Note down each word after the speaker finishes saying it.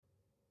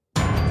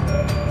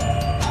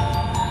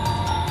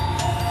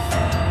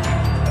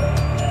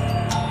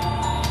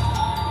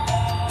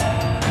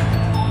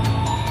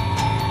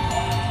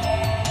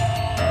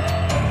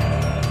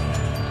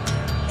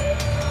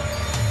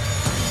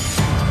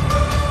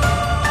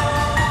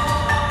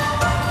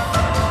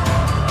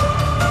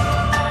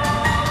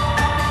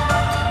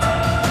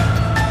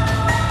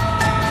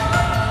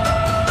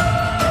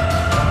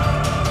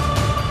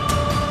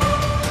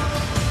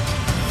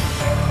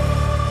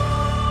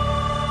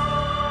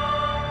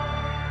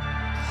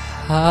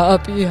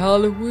Happy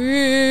Halloween.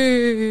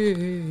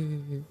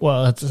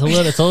 Well, it's a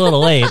little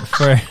late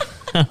for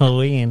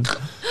Halloween.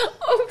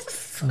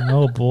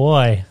 Oh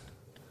boy.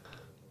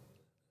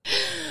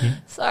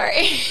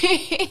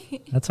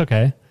 Sorry. That's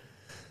okay.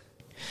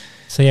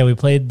 So yeah, we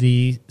played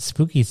the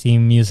spooky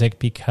theme music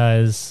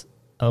because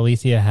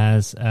Alethea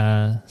has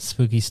a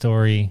spooky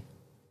story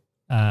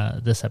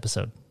this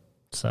episode.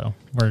 So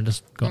we're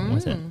just going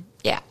with it.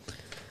 Yeah.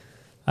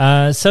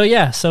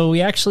 So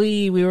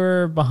we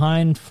were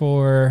behind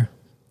for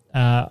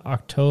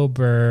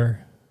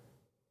October.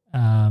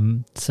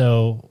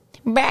 So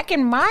Back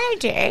in my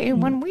day,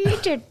 when we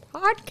did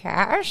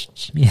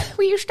podcasts, Yeah.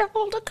 we used to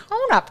hold a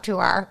cone up to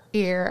our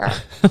ear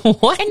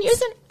what? and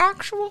use an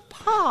actual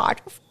pod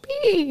of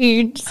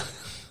beads.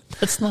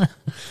 That's not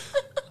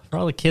for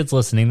all the kids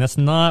listening. That's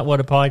not what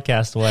a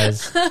podcast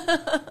was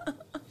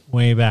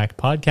way back.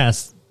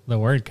 Podcast, the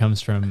word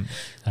comes from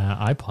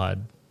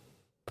iPod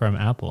from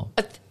Apple.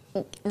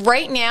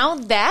 Right now,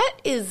 that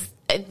is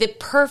the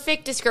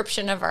perfect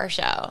description of our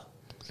show.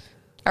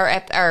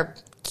 Or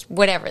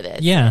whatever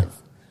this Yeah. is.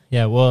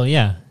 Yeah. Well,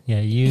 yeah.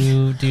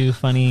 You do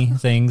funny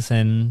things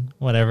and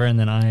whatever, and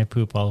then I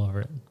poop all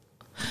over it.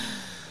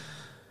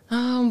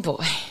 Oh,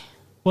 boy.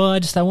 Well, I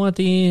want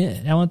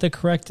the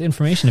correct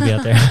information to be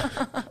out there.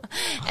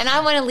 And I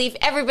want to leave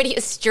everybody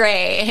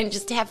astray and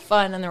just have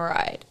fun on the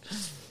ride.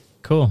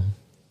 Cool.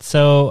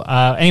 So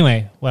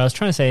anyway, what I was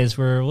trying to say is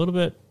we're a little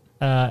bit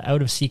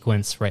out of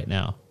sequence right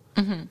now.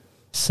 Mm-hmm.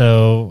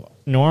 So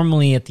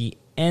normally at the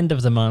end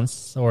of the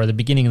month or the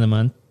beginning of the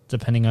month,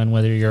 depending on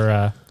whether you're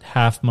a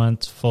half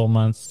month, full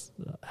month,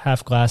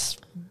 half glass,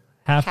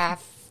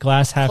 half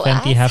glass, half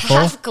empty, half full.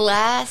 Half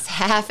glass,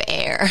 half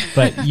air.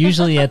 But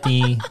usually at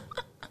the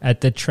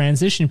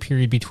transition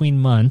period between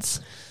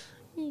months,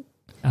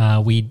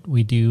 we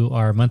do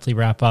our monthly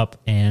wrap up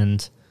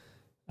and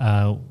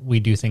we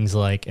do things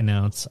like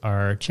announce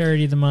our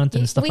charity of the month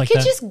and stuff like that.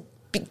 We could just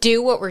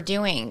do what we're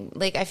doing.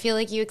 Like, I feel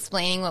like you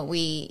explaining what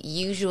we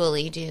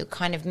usually do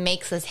kind of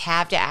makes us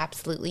have to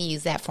absolutely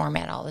use that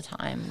format all the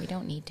time. We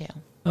don't need to.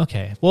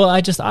 Okay. Well,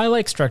 I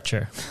like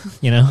structure,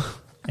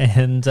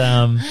 and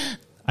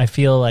I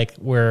feel like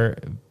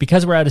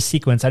because we're out of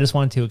sequence, I just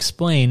wanted to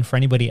explain for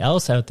anybody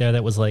else out there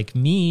that was like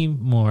me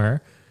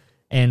more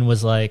and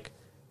was like,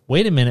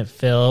 wait a minute,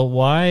 Phil,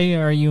 why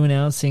are you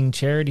announcing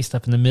charity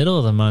stuff in the middle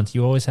of the month?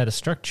 You always had a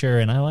structure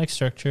and I like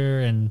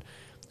structure, and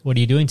what are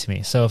you doing to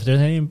me? So if there's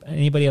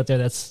anybody out there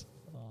that's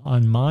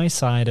on my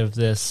side of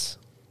this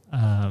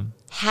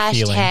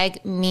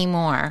Hashtag me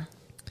more.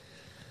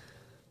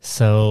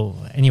 So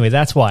anyway,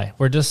 that's why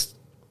we're just,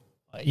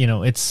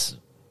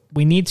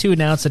 we need to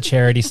announce a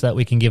charity so that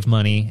we can give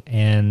money,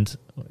 and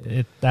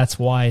that's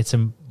why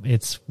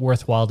it's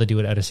worthwhile to do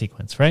it out of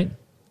sequence, right?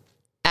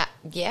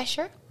 Yeah,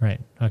 sure. Right.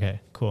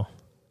 Okay, cool.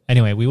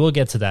 Anyway, we will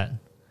get to that.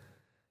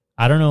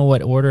 I don't know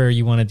what order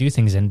you want to do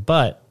things in,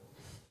 but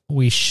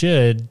we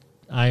should.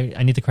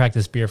 I need to crack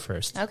this beer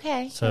first.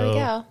 Okay, so here we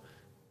go.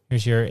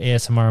 Here's your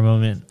ASMR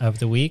moment of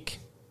the week.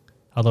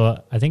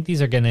 Although I think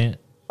these are going to...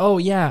 Oh,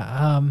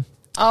 yeah.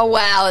 Oh,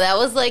 wow. That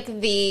was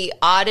like the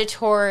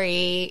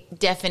auditory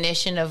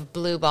definition of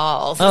blue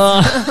balls.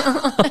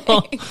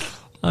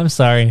 I'm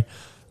sorry.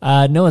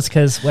 No, it's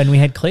because when we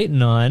had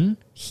Clayton on,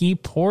 he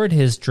poured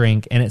his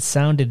drink and it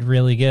sounded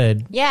really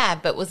good. Yeah,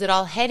 but was it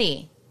all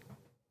heady?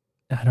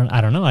 I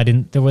don't know.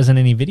 There wasn't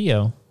any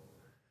video.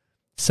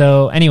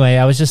 So anyway,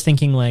 I was just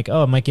thinking like,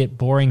 it might get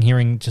boring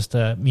hearing just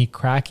me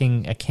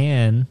cracking a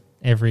can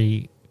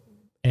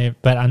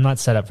but I'm not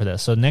set up for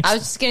this. So next, I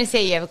was just going to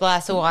say you have a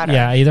glass of water.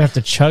 Yeah, I either have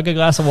to chug a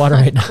glass of water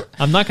right now.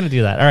 I'm not going to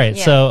do that. All right.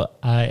 Yeah. So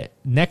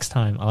next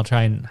time I'll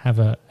try and have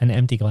an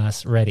empty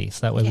glass ready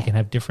so that way we can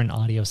have different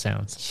audio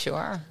sounds.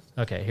 Sure.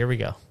 Okay, here we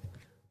go.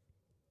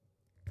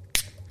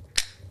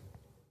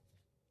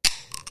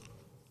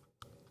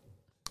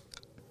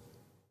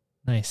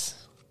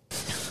 Nice.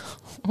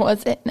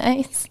 Was it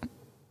nice?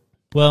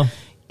 Well,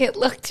 it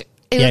was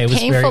very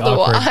painful to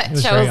awkward.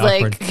 watch. I was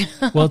like,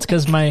 well, it's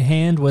because my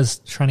hand was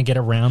trying to get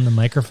around the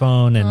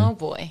microphone, and oh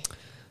boy,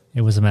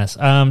 it was a mess.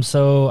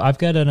 So I've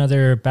got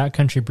another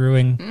Backcountry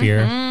Brewing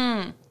beer.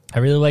 I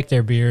really like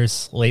their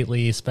beers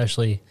lately,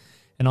 especially,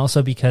 and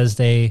also because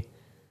they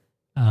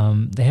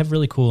have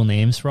really cool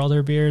names for all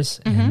their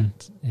beers, and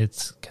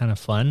it's kind of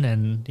fun.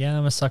 And yeah,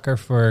 I'm a sucker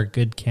for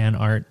good can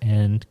art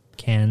and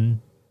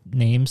can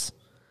names.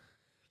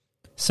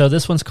 So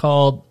this one's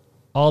called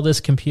All This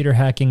Computer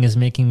Hacking Is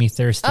Making Me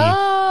Thirsty.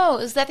 Oh,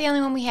 is that the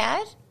only one we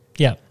had?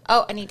 Yeah.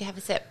 Oh, I need to have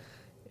a sip.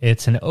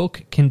 It's an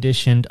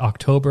oak-conditioned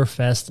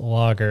Oktoberfest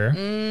lager.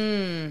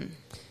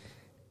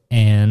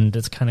 And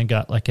it's kind of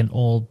got like an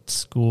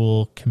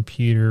old-school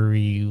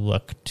computery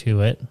look to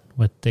it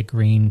with the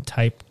green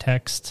type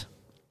text.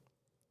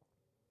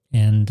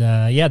 And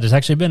there's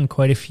actually been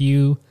quite a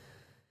few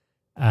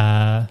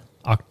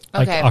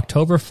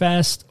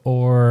Oktoberfest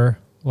or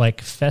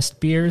like fest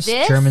beers,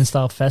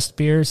 German-style fest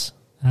beers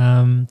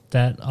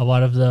that a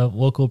lot of the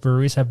local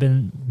breweries have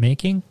been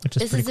making, which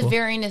is pretty cool. This is a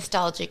very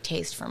nostalgic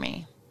taste for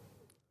me.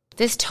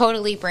 This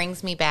totally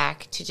brings me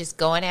back to just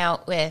going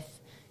out with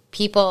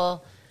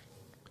people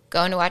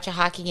going to watch a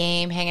hockey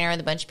game, hanging out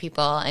with a bunch of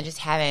people, and just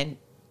having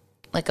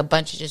like a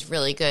bunch of just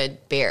really good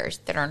beers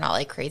that are not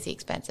like crazy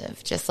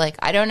expensive. Just like,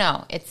 I don't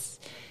know. It's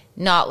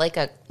not like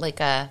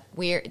a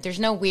weird, there's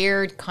no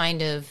weird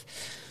kind of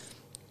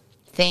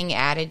thing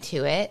added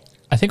to it.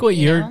 I think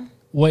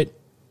what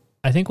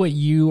I think what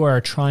you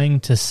are trying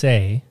to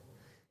say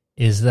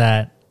is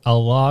that a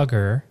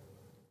lager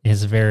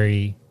is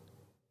very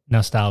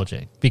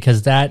nostalgic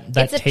because that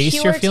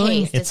taste you're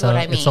feeling, it's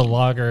a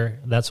lager.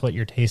 That's what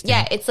you're tasting.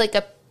 Yeah,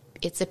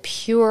 it's a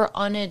pure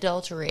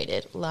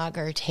unadulterated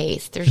lager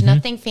taste. There's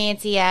nothing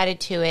fancy added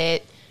to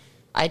it.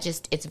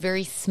 It's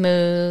very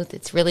smooth.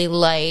 It's really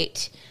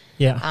light.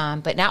 Yeah.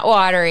 But not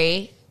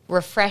watery.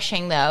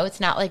 Refreshing though. It's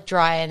not like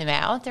dry in the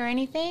mouth or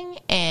anything.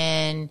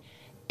 And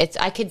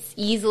I could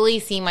easily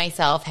see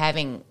myself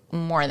having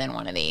more than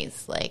one of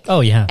these. Like,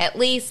 oh yeah. At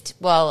least,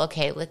 well,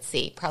 okay, let's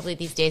see. Probably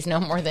these days no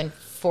more than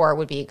 4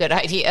 would be a good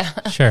idea.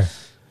 Sure.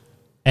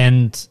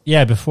 And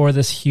yeah, before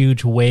this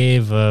huge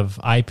wave of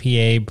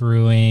IPA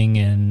brewing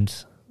and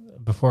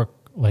before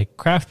like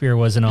craft beer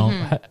wasn't all,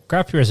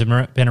 craft beer has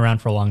been around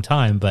for a long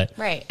time, but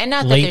right. And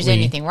not that there's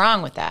anything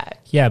wrong with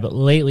that. Yeah, but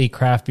lately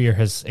craft beer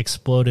has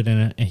exploded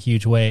in a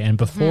huge way. And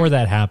before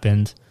that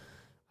happened,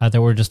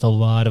 there were just a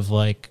lot of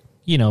like,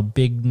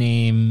 big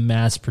name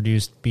mass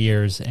produced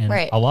beers. And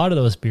a lot of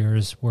those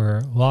beers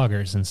were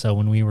lagers. And so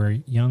when we were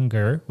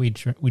younger, we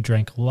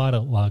drank a lot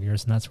of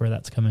lagers, and that's where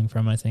that's coming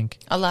from, I think.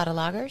 A lot of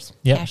lagers?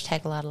 Yep.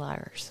 Hashtag a lot of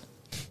lagers.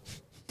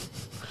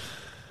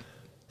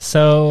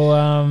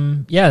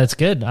 So, yeah, that's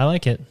good. I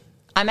like it.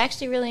 I'm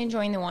actually really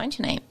enjoying the wine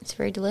tonight. It's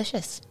very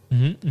delicious.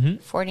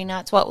 40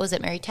 knots. What was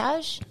it,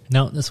 Meritage?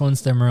 No, this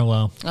one's their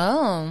Merlot.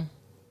 Oh.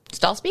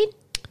 Stall speed?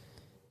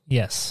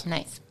 Yes.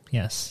 Nice.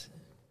 Yes.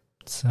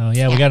 So,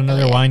 yeah, we got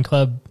another wine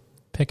club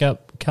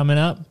pickup coming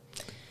up.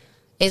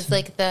 Is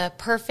like the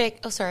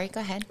perfect... Oh, sorry.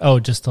 Go ahead. Oh,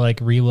 just to like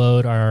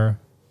reload our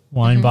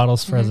wine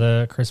bottles for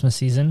the Christmas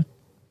season?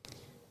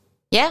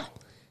 Yeah.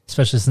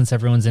 Especially since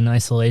everyone's in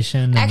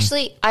isolation.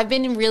 Actually, I've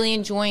been really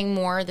enjoying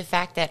more the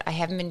fact that I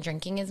haven't been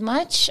drinking as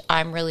much.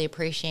 I'm really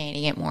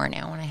appreciating it more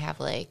now when I have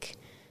like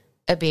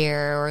a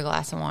beer or a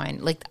glass of wine.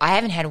 Like I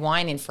haven't had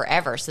wine in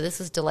forever, so this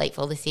was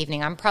delightful this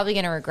evening. I'm probably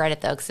going to regret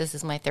it though because this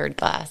is my 3rd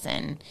glass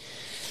and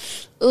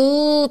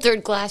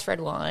third glass red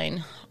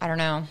wine. I don't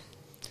know.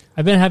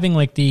 I've been having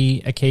like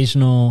the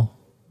occasional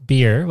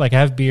beer. Like I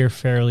have beer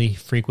fairly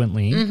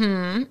frequently,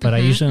 but I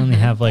usually only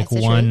have like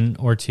one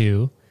or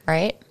two.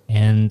 Right.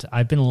 And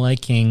I've been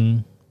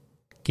liking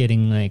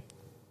getting like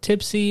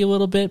tipsy a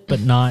little bit, but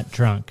not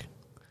drunk.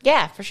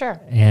 Yeah, for sure.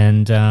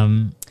 And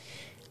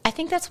I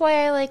think that's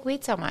why I like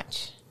weed so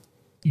much.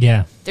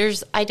 Yeah.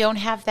 I don't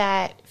have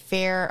that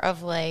fear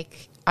of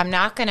like, I'm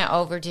not going to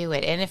overdo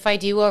it. And if I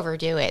do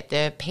overdo it,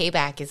 the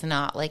payback is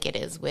not like it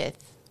is with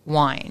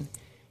wine.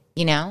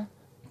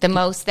 The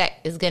most that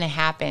is going to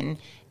happen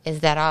is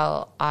that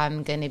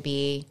I'm going to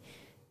be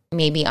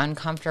maybe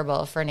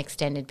uncomfortable for an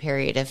extended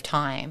period of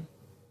time.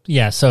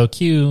 Yeah, so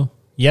cue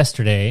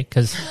yesterday,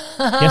 because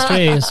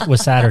yesterday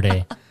was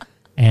Saturday,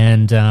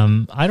 and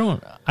I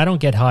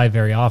don't get high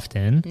very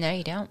often. No,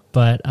 you don't.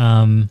 But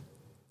I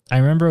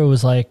remember it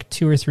was like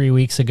 2 or 3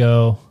 weeks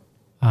ago.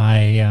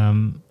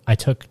 I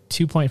took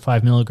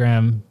 2.5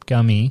 milligram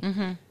gummy,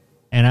 and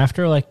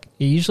after like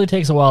it usually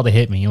takes a while to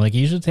hit me. Like it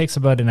usually takes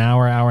about an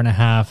hour and a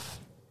half,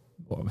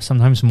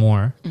 sometimes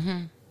more.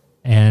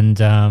 And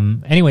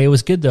anyway, it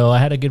was good though. I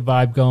had a good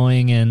vibe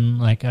going, and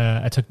like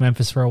I took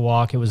Memphis for a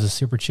walk. It was a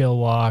super chill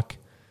walk.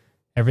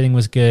 Everything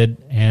was good,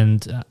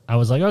 and I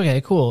was like,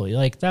 okay, cool.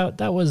 Like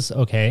that was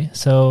okay.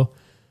 So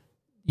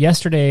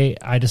yesterday,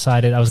 I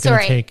decided I was going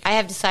to take. I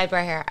have to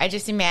sidebar here. I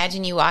just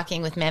imagine you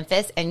walking with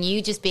Memphis, and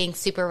you just being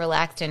super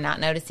relaxed and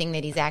not noticing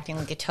that he's acting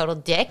like a total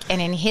dick.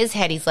 And in his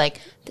head, he's like,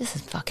 "This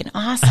is fucking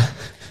awesome.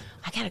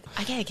 I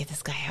gotta get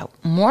this guy out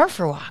more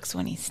for walks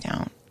when he's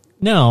stoned."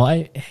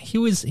 No, he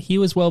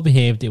was well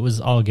behaved. It was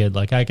all good.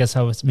 Like I guess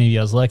I was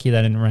lucky that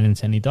I didn't run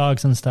into any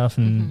dogs and stuff,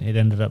 and it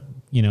ended up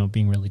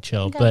being really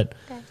chill. Okay, but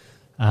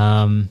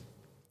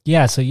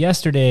yeah. So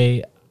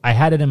yesterday I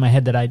had it in my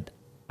head that I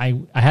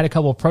had a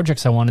couple of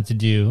projects I wanted to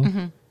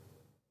do,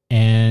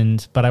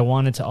 but I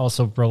wanted to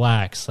also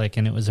relax. Like,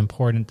 and it was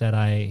important that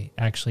I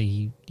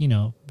actually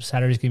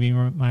Saturday's gonna be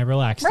my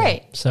relax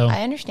right. day. So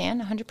I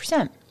understand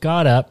 100%.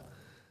 Got up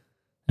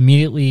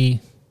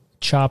immediately.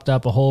 Chopped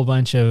up a whole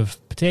bunch of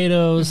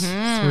potatoes,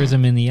 threw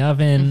them in the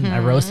oven. I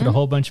roasted a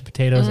whole bunch of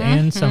potatoes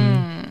and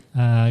some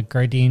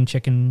Gardein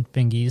chicken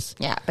fingies.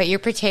 Yeah, but your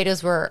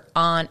potatoes were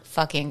on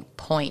fucking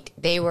point.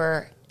 They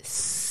were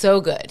so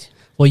good.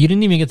 Well, you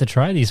didn't even get to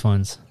try these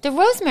ones. The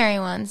rosemary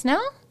ones,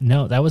 no?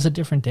 No, that was a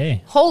different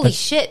day. Holy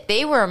shit,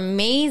 they were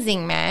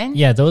amazing, man.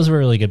 Yeah, those were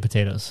really good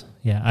potatoes.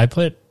 Yeah, I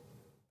put,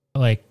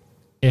 like,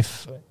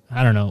 if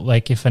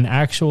an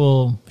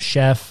actual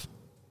chef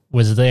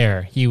was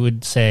there, he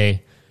would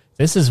say,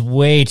 this is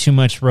way too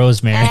much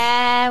rosemary.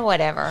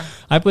 Whatever.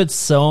 I put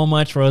so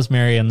much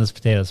rosemary on those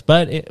potatoes,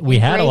 but we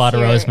had a lot of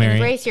rosemary.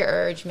 Embrace your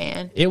urge,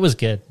 man. It was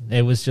good.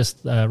 It was just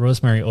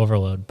rosemary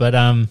overload. But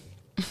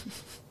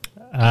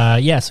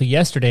Yeah, so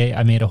yesterday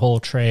I made a whole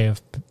tray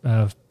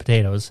of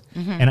potatoes,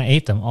 and I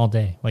ate them all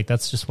day. Like,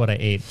 that's just what I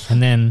ate.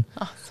 And then,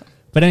 Awesome.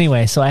 But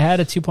anyway, so I had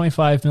a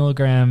 2.5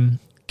 milligram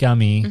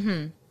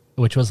gummy,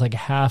 which was like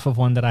half of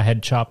one that I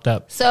had chopped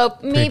up. So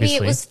maybe previously.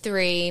 it was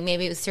 3,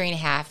 maybe it was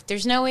 3.5.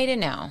 There's no way to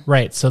know.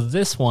 Right. So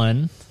this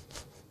one,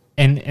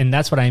 and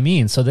that's what I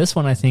mean. So this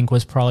one I think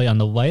was probably on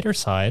the lighter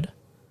side.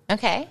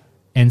 Okay.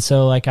 And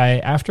so, like,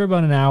 after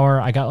about an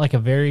hour, I got like a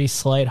very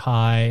slight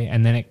high,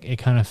 and then it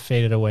kind of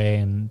faded away,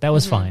 and that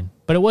was fine.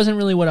 But it wasn't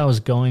really what I was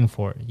going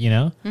for, you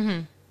know?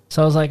 Mm-hmm.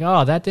 So I was like,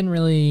 oh, that didn't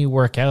really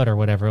work out or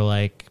whatever.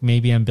 Like,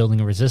 maybe I'm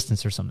building a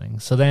resistance or something.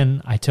 So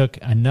then I took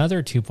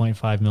another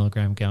 2.5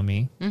 milligram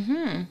gummy,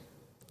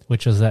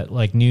 which was that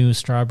like new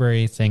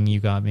strawberry thing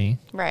you got me.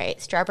 Right.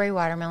 Strawberry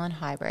watermelon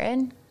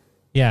hybrid.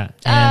 Yeah.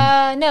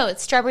 And, No,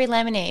 it's strawberry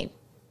lemonade.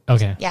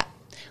 okay. Yeah.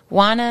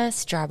 Wanna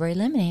strawberry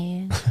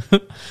lemonade.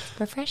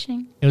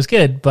 Refreshing. It was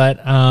good, but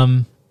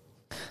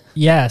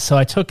yeah, so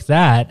I took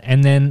that,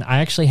 and then I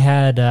actually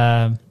had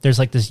there's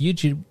like this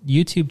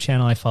YouTube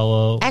channel I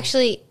follow.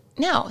 Actually,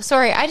 no,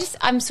 sorry.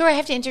 I'm sorry I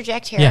have to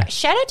interject here. Yeah.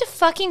 Shout out to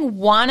fucking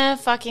Wanna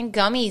fucking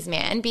gummies,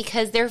 man,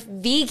 because they're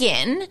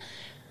vegan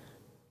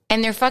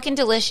and they're fucking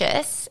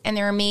delicious and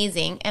they're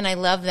amazing and I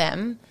love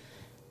them.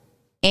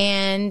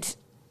 And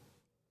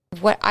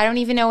what I don't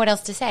even know what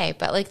else to say,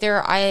 but like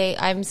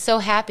I'm so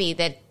happy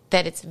that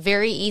it's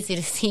very easy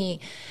to see.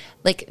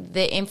 Like,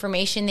 the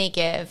information they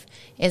give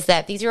is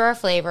that these are our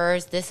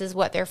flavors, this is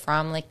what they're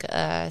from, like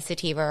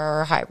sativa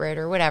or hybrid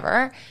or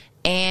whatever,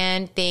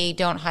 and they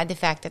don't hide the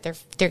fact that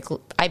they're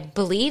I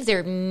believe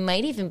they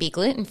might even be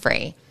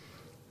gluten-free,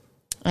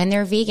 and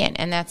they're vegan,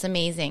 and that's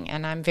amazing,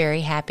 and I'm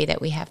very happy that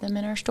we have them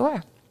in our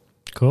store.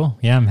 Cool.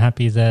 Yeah, I'm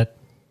happy that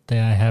I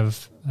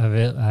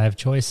have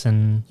choice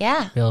and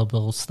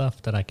available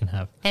stuff that I can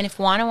have. And if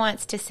Wana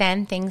wants to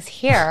send things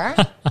here,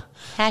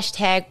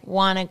 hashtag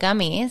Wana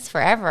Gummies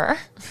forever.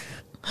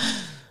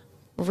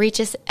 Reach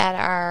us at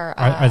our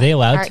Are they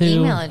allowed to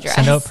email address.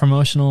 Send out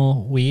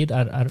promotional weed?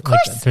 Of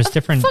course, like, there's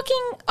different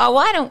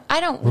I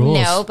don't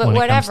rules know, but when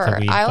it comes whatever.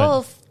 to weed,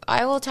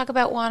 I will talk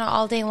about Wana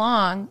all day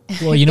long.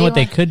 Well, you know what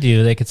they could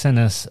do? They could send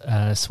us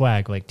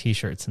swag, like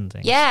T-shirts and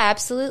things. Yeah,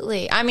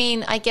 absolutely. I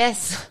mean, I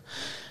guess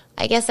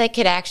I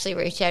could actually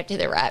reach out to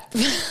the rep.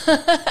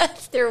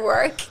 It's their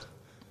work.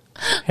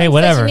 Hey, I'm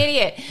whatever. such an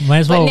idiot. Might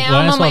as well. But now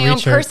I'm on my own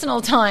reach out.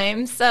 personal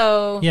time,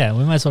 so Yeah,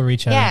 we might as well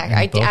reach out. yeah, in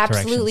I both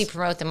absolutely directions.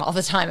 promote them all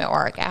the time at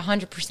work,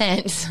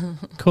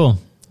 100%. Cool.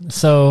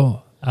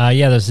 So,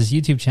 yeah, there's this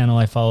YouTube channel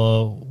I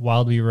follow,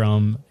 Wild We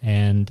Roam,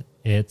 and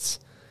it's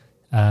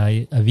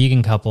a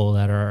vegan couple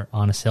that are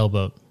on a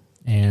sailboat,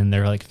 and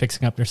they're like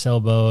fixing up their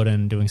sailboat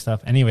and doing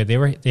stuff. Anyway,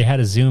 they had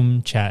a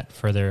Zoom chat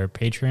for their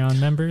Patreon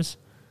members.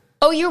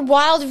 Oh, your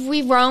Wild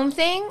We Roam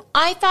thing?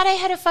 I thought I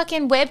had a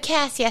fucking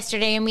webcast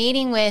yesterday, a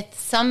meeting with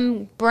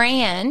some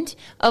brand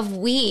of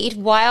weed,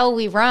 While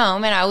We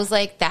Roam, and I was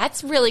like,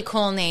 that's a really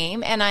cool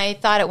name, and I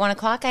thought at 1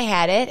 o'clock I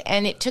had it,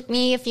 and it took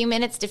me a few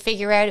minutes to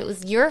figure out it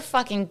was your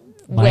fucking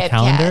My webcast.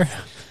 calendar?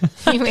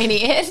 You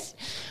idiot.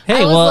 Hey,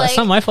 I was well, like, it's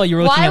not my fault you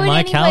were looking at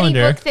my calendar.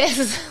 Why would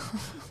anybody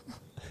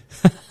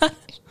book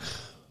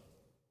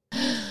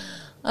this?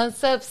 I'm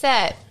so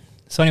upset.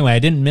 So anyway, I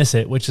didn't miss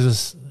it, which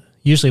is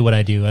usually what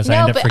I do, as I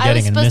end up but I was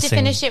forgetting and supposed missing. to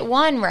finish at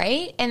 1,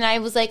 right? And I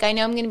was like, I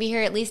know I'm going to be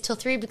here at least till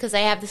 3 because I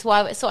have this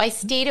wild. So I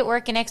stayed at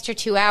work an extra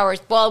 2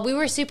 hours. Well, we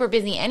were super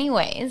busy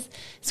anyways,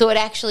 so it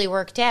actually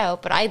worked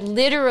out. But I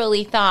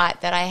literally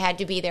thought that I had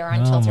to be there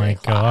until 3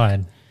 o'clock.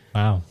 God.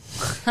 Wow.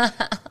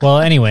 Well,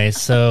 anyway,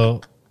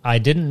 so I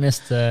didn't miss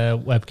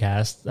the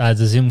webcast,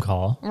 the Zoom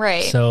call.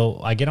 Right. So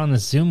I get on the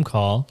Zoom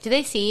call. Did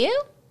they see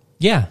you?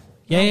 Yeah.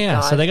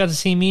 Yeah. God. So they got to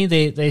see me.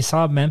 They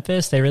saw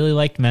Memphis. They really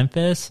liked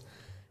Memphis.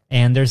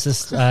 And there's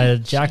this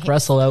Jack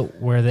Russell out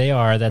where they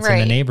are that's in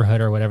the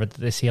neighborhood or whatever that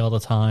they see all the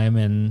time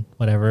and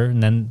whatever.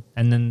 And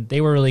then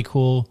they were really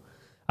cool.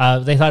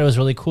 They thought it was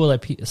really cool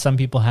that some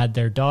people had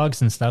their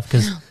dogs and stuff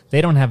because they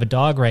don't have a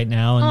dog right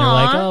now. And they're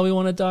like, oh, we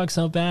want a dog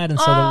so bad. And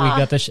so that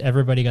we got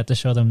everybody got to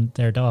show them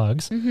their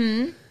dogs.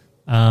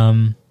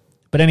 Mm-hmm.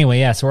 But anyway,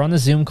 yeah, so we're on the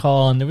Zoom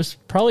call and there was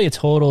probably a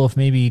total of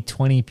maybe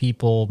 20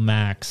 people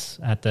max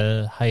at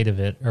the height of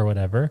it or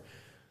whatever.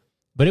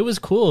 But it was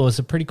cool. It was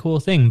a pretty cool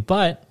thing.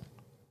 But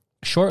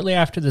shortly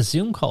after the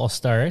Zoom call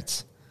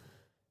starts,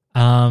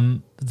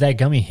 that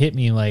gummy hit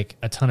me like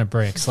a ton of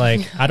bricks.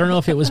 Like, I don't know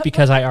if it was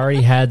because I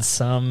already had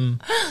some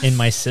in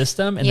my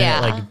system and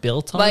then it like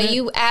built on it. But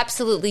you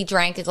absolutely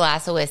drank a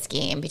glass of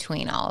whiskey in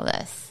between all of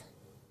this.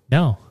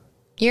 No.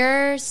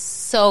 You're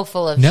so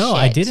full of shit. No,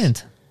 I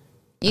didn't.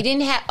 You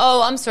didn't have...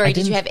 Oh, I'm sorry.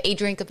 Did you have a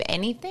drink of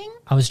anything?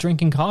 I was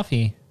drinking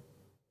coffee.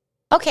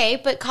 Okay,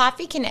 but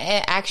coffee can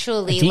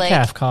actually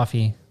decaf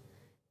coffee.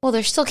 Well,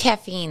 there's still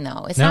caffeine,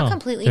 though. It's not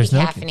completely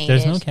decaffeinated.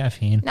 There's no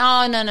caffeine.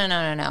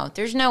 No.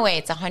 There's no way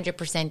it's 100%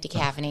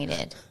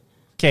 decaffeinated.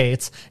 Okay,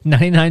 it's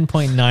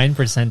 99.9%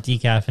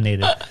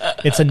 decaffeinated.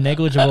 It's a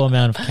negligible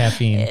amount of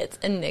caffeine. It's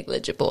a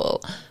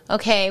negligible.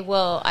 Okay,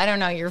 well, I don't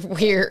know. You're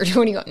weird.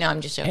 What do you? No,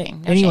 I'm just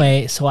joking. No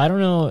Anyway, shame. so I don't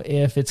know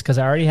if it's because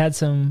I already had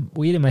some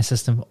weed in my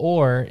system,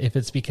 or if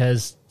it's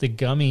because the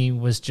gummy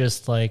was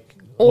just like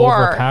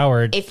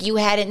overpowered. If you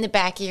had it in the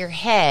back of your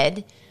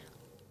head,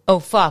 oh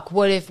fuck,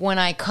 what if when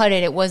I cut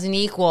it, it wasn't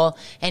equal,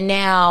 and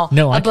now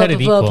I cut it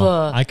equal.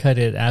 I cut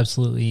it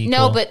absolutely equal.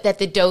 No, but that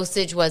the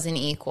dosage wasn't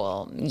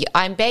equal.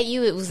 I bet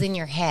you it was in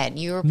your head.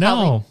 You were probably...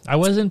 No, I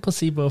wasn't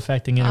placebo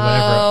affecting it or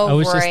whatever. I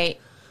was right.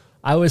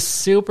 I was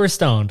super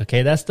stoned.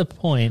 Okay, that's the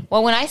point.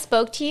 Well, when I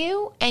spoke to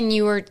you and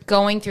you were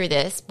going through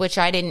this, which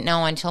I didn't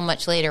know until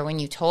much later when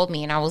you told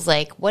me, and I was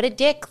like, what a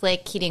dick.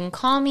 Like, he didn't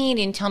call me. He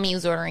didn't tell me he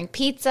was ordering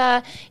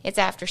pizza. It's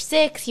after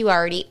 6. You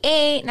already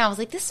ate. And I was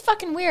like, this is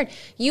fucking weird.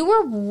 You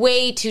were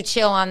way too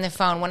chill on the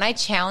phone. When I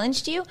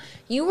challenged you,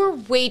 you were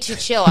way too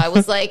chill. I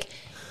was like...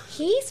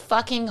 He's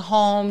fucking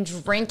home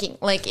drinking.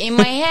 Like, in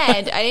my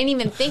head, I didn't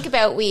even think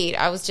about weed.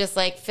 I was just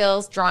like,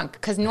 Phil's drunk.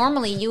 Because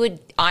normally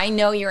I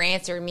know your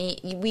answer.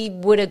 We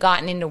would have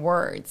gotten into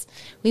words.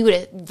 We would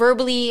have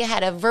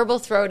had a verbal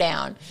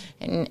throwdown.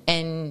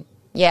 And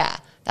yeah,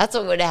 that's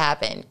what would have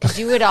happened. Because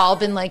you would have all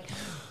been like,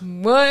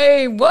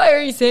 why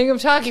are you saying I'm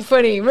talking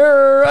funny?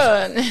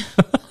 I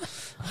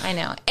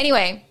know.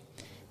 Anyway.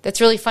 That's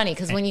really funny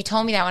because when you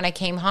told me that when I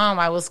came home,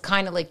 I was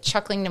kind of like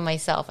chuckling to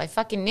myself. I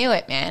fucking knew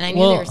it, man. I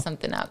knew there was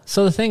something up.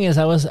 So the thing is,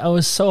 I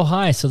was so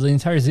high. So the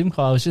entire Zoom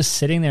call, I was just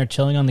sitting there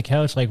chilling on the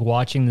couch, like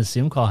watching the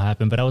Zoom call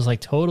happen. But I was like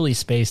totally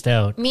spaced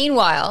out.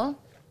 Meanwhile,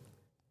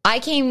 I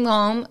came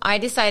home. I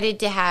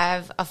decided to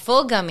have a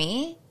full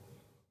gummy,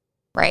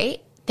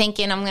 right?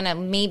 Thinking I'm going to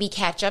maybe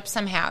catch up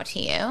somehow to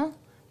you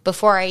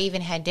before I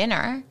even had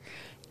dinner.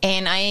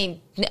 And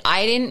I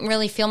didn't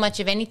really feel much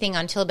of anything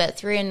until about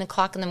 3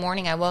 o'clock in the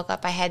morning. I woke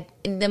up. I had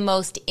the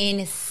most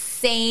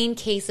insane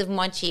case of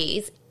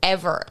munchies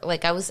ever.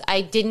 Like I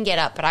didn't get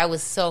up, but I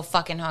was so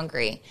fucking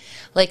hungry.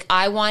 Like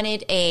I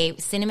wanted a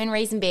cinnamon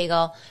raisin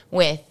bagel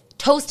with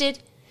toasted,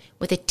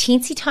 with a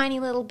teensy tiny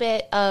little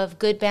bit of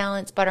Good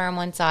Balance butter on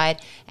one side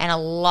and a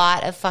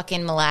lot of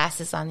fucking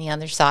molasses on the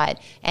other side.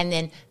 And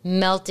then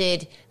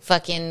melted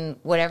fucking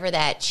whatever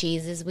that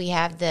cheese is we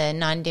have, the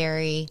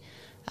non-dairy,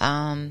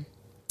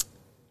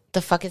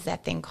 the fuck is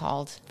that thing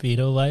called?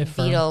 Vito Life?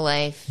 Vivo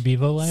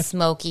Life?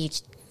 Smoky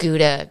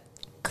Gouda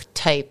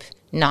type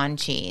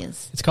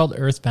non-cheese. It's called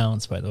Earth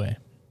Balance, by the way.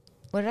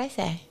 What did I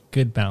say?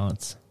 Good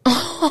Balance.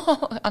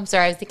 I'm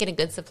sorry. I was thinking of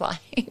Good Supply.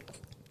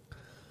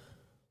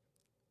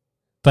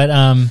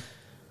 But,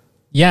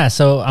 yeah,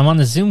 so I'm on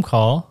the Zoom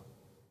call,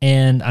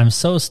 and I'm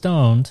so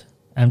stoned.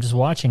 I'm just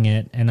watching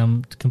it, and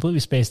I'm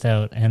completely spaced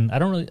out, and I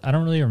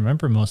don't really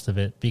remember most of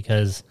it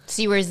because...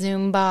 So you were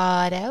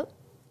Zoomba'd out?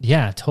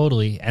 Yeah,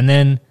 totally. And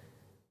then...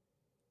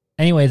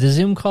 Anyway, the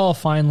Zoom call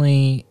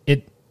finally,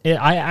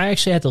 I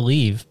actually had to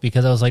leave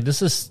because I was like,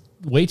 this is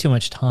way too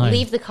much time.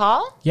 Leave the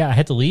call? Yeah, I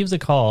had to leave the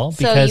call.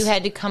 So you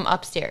had to come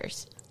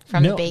upstairs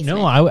from the basement?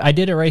 No, I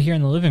did it right here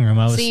in the living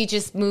room. So you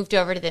just moved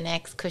over to the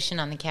next cushion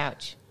on the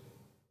couch?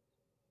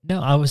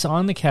 No, I was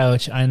on the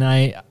couch and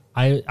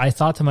I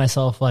thought to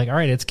myself, like, all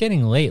right, it's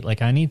getting late.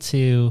 Like, I need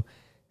to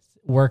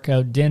work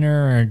out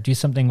dinner or do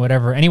something,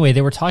 whatever. Anyway,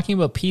 they were talking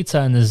about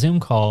pizza in the Zoom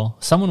call.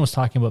 Someone was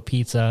talking about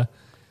pizza.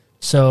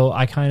 So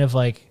I kind of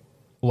like...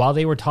 While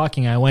they were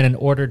talking, I went and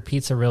ordered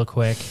pizza real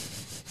quick.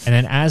 And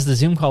then as the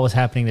Zoom call was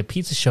happening, the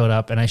pizza showed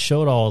up, and I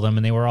showed all of them,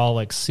 and they were all,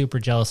 like, super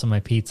jealous of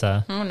my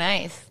pizza. Oh,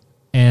 nice.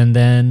 And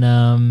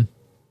then,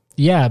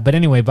 yeah, but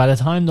anyway, by the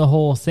time the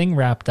whole thing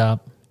wrapped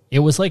up, it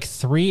was, like,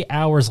 3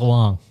 hours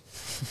long.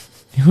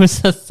 It was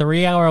a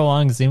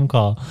 3-hour-long Zoom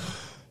call.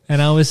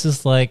 And I was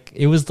just like,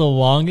 it was the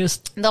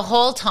longest. The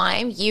whole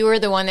time, you were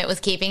the one that was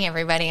keeping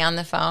everybody on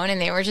the phone,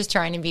 and they were just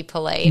trying to be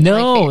polite.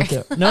 No,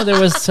 there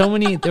was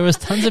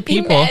tons of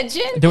people.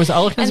 Imagine. There was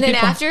all kinds of people. And then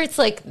after, it's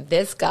like,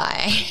 this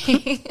guy.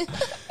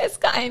 This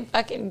guy in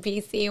fucking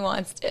BC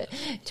wants to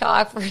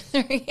talk for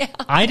 3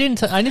 hours. I didn't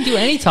do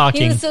any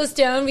talking. He was so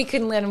stoned, we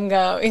couldn't let him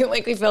go.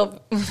 Like, we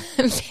felt bad.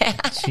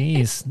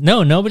 Jeez.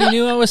 No, nobody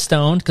knew I was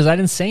stoned because I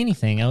didn't say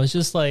anything. I was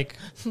just like...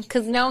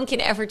 Because no one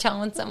can ever tell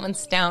when someone's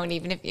stoned,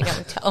 even if you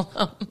don't tell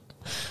them.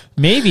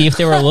 Maybe if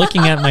they were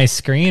looking at my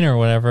screen or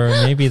whatever,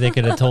 maybe they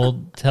could have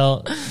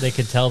they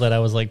could tell that I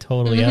was like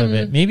totally out of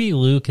it. Maybe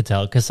Lou could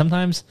tell because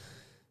sometimes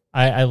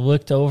I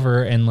looked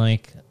over and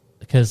like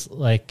because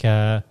like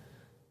Lou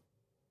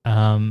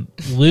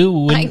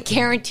wouldn't. I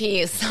guarantee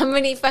you,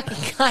 somebody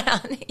fucking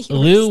got on it.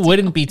 Lou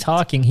wouldn't be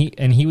talking.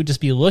 He would just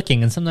be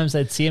looking, and sometimes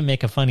I'd see him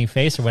make a funny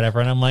face or whatever,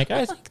 and I'm like,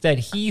 I think that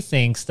he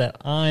thinks that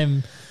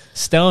I'm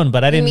stoned,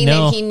 but I didn't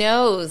know. That he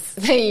knows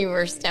that you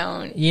were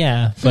stoned.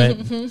 Yeah,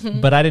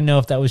 but I didn't know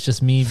if that was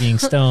just me being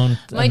stoned.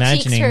 My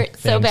imagining cheeks hurt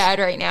things. so bad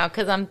right now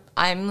because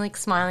I'm like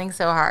smiling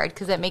so hard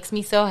because that makes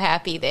me so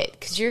happy that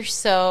because you're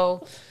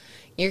so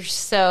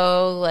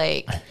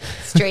like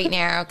straight,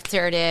 narrow,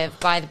 conservative,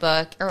 by the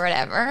book or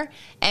whatever,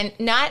 and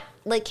not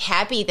like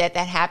happy that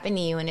happened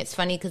to you. And it's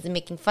funny because I'm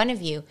making fun of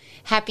you.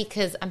 Happy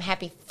because I'm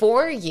happy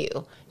for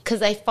you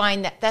because I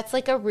find that that's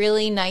like a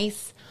really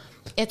nice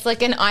It's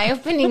like an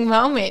eye-opening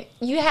moment.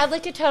 You had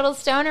like a total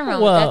stoner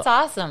moment. Well, That's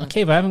awesome.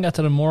 Okay, but I haven't got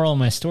to the moral of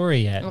my story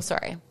yet. I'm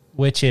sorry.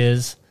 Which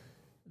is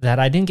that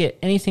I didn't get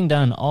anything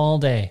done all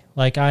day.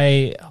 Like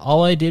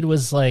all I did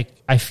was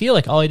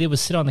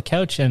sit on the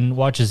couch and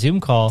watch a Zoom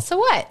call. So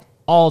what?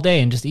 All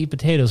day and just eat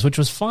potatoes, which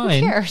was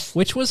fine. Who cares?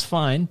 Which was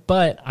fine,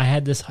 but I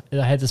had this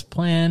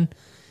plan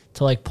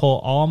to like pull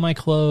all my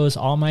clothes,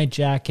 all my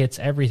jackets,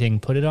 everything,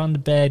 put it on the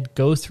bed,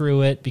 go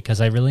through it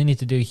because I really need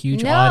to do a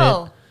huge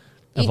audit.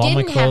 You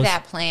didn't have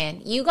that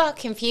plan. You got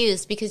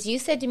confused because you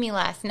said to me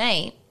last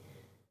night,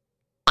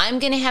 I'm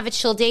going to have a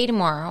chill day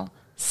tomorrow.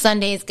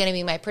 Sunday is going to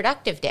be my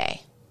productive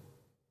day.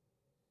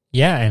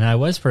 Yeah, and I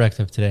was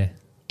productive today.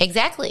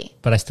 Exactly.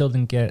 But I still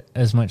didn't get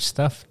as much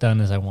stuff done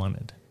as I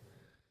wanted.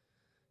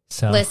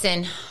 So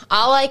listen,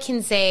 all I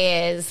can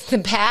say is the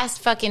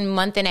past fucking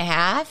month and a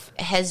half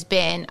has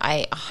been,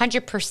 I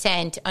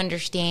 100%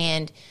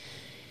 understand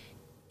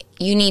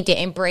you need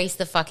to embrace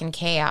the fucking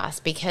chaos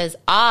because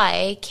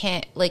I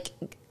can't, like,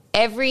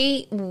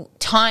 every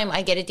time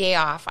I get a day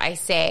off, I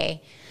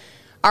say,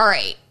 all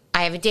right,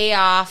 I have a day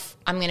off.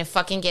 I'm going to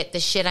fucking get the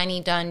shit I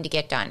need done to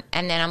get done.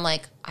 And then I'm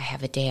like, I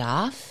have a day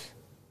off?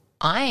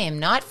 I am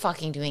not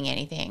fucking doing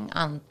anything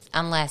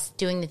unless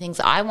doing the things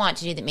I want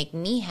to do that make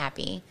me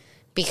happy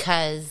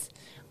because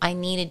I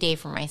need a day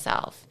for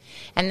myself.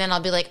 And then I'll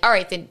be like, all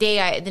right,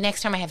 the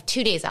next time I have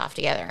 2 days off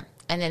together.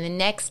 And then the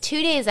next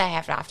 2 days I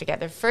have off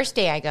together. First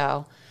day I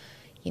go,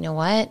 you know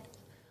what?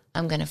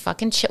 I'm going to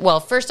fucking chill.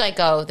 Well, first I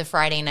go the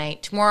Friday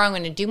night. Tomorrow I'm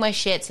going to do my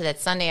shit so that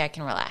Sunday I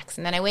can relax.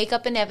 And then I wake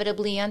up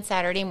inevitably on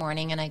Saturday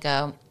morning and I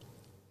go,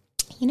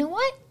 you know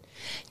what?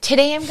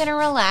 Today I'm going to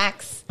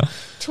relax.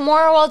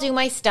 Tomorrow I'll do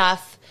my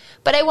stuff,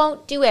 but I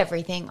won't do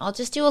everything. I'll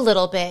just do a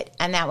little bit,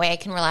 and that way I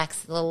can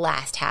relax the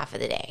last half of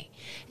the day.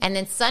 And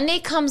then Sunday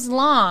comes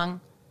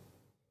along,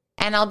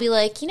 and I'll be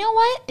like, you know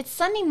what? It's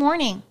Sunday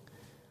morning.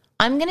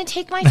 I'm going to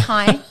take my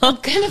time. I'm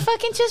going to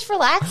fucking just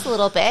relax a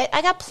little bit.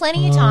 I got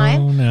plenty of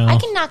time. Oh, no. I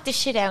can knock this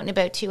shit out in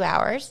about 2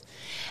 hours.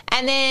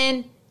 And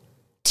then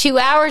 2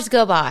 hours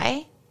go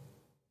by.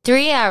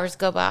 3 hours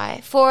go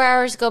by. 4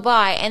 hours go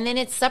by. And then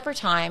it's supper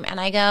time. And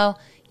I go,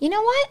 you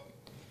know what?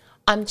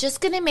 I'm just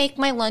going to make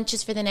my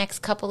lunches for the next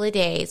couple of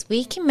days.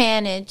 We can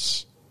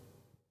manage.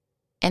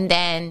 And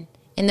then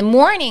in the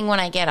morning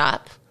when I get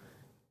up,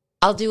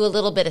 I'll do a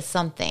little bit of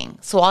something.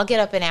 So I'll get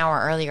up an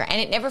hour earlier. And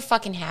it never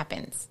fucking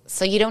happens.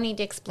 So you don't need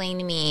to explain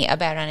to me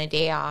about on a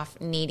day off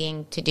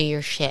needing to do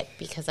your shit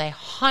because I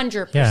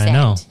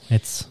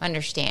 100%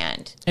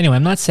 understand. Anyway,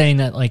 I'm not saying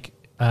that like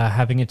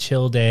having a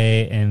chill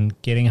day and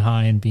getting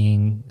high and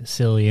being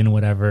silly and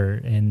whatever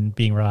and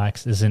being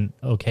relaxed isn't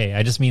okay.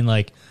 I just mean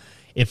like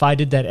if I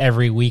did that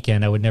every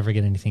weekend, I would never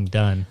get anything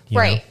done.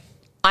 Right. Know?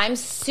 I'm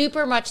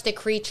super much the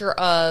creature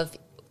of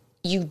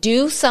you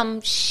do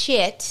some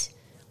shit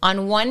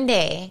on one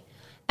day,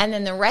 and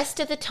then the rest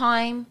of the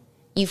time,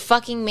 you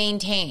fucking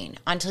maintain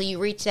until you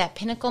reach that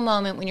pinnacle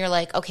moment when you're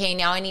like, okay,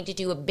 now I need to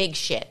do a big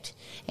shit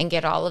and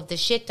get all of the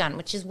shit done,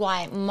 which is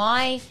why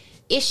my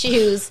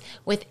issues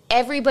with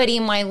everybody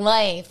in my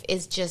life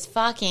is just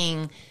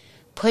fucking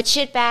put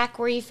shit back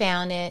where you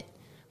found it,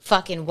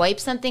 fucking wipe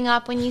something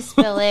up when you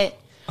spill it,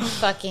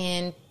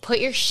 fucking put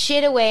your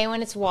shit away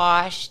when it's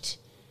washed,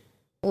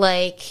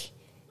 like...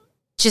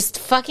 Just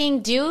fucking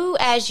do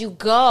as you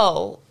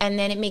go, and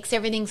then it makes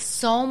everything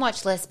so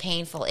much less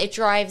painful. It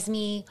drives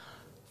me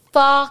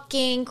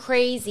fucking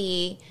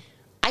crazy.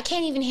 I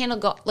can't even handle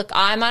look,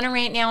 I'm on a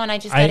rant now, and I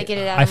just got to get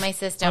it out of my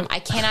system. I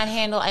cannot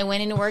handle. I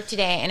went into work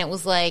today, and it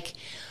was like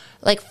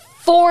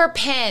 4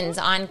 pens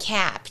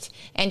uncapped,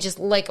 and just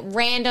like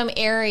random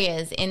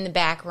areas in the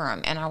back room,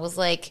 and I was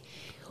like,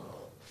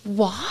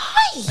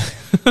 why?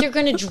 They're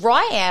gonna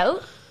dry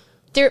out.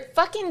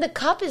 The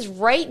cup is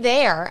right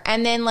there.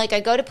 And then, like, I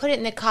go to put it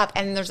in the cup,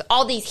 and there's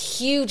all these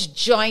huge,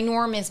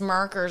 ginormous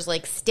markers,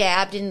 like,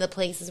 stabbed in the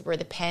places where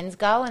the pens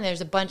go. And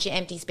there's a bunch of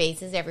empty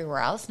spaces everywhere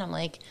else. And I'm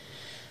like,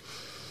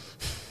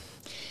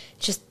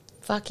 just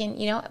fucking,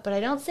 but I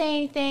don't say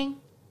anything.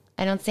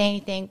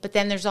 But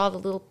then there's all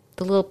the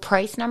little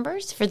price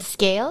numbers for the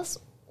scales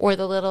or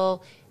the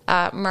little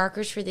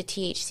markers for the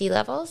THC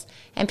levels.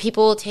 And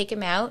people will take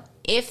them out.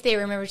 If they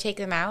remember to take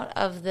them out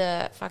of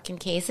the fucking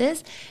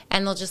cases,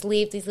 and they'll just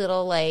leave these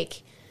little,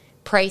 like,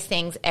 price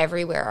things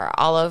everywhere,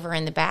 all over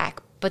in the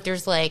back. But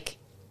there's, like,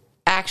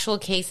 actual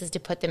cases to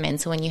put them in,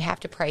 so when you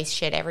have to price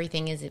shit,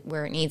 everything is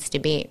where it needs to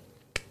be.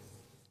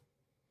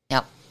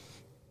 No.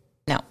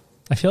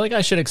 I feel like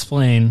I should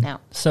explain. No.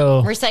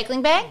 So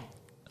recycling bag?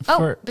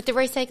 But the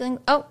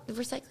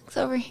recycling's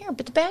over here,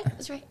 but the bag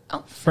is right.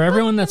 Oh. For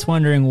everyone that's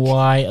wondering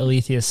why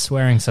Alethea is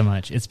swearing so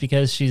much, it's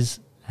because she's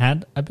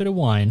had a bit of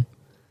wine.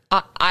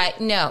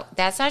 No,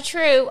 that's not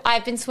true.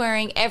 I've been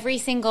swearing every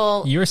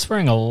single... You were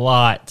swearing a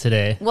lot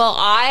today. Well,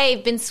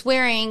 I've been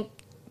swearing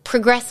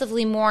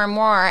progressively more and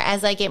more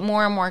as I get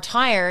more and more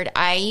tired.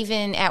 I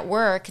even at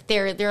work,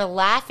 they're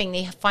laughing.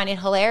 They find it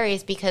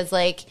hilarious because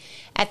like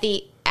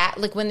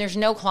when there's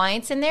no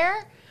clients in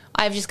there,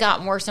 I've just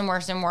gotten worse and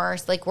worse and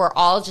worse. Like we're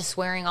all just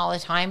swearing all the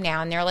time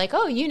now, and they're like,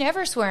 "Oh, you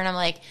never swear," and I'm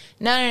like,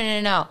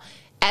 "No."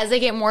 as I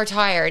get more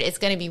tired, it's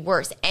going to be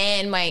worse.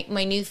 And my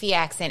Newfie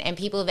accent, and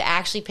people have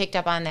actually picked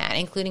up on that,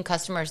 including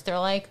customers. They're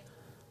like,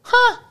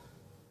 huh.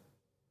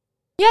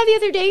 Yeah, the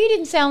other day you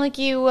didn't sound like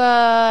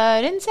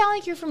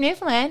you're from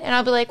Newfoundland. And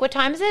I'll be like, what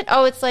time is it?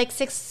 Oh, it's like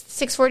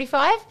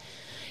 6:45.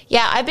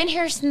 Yeah, I've been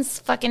here since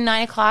fucking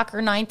 9 o'clock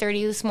or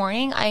 9:30 this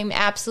morning. I'm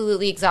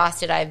absolutely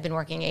exhausted. I've been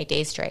working 8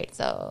 days straight.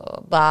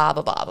 So blah,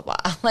 blah, blah, blah,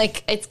 blah.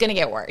 Like, it's going to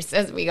get worse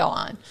as we go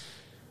on.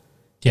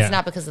 Yeah. It's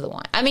not because of the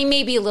wine. I mean,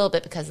 maybe a little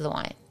bit because of the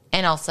wine.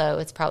 And also,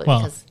 it's probably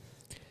because...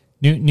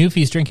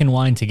 Newfie's drinking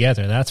wine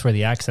together. That's where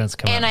the accents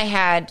come out. And I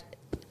had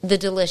the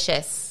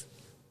delicious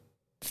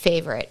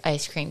favorite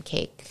ice cream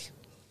cake.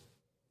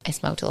 I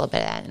smoked a little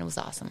bit of that, and it was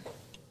awesome.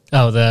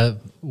 Oh, the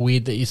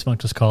weed that you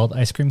smoked was called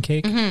ice cream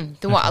cake?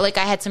 Mm-hmm. Like,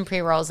 I had some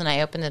pre-rolls, and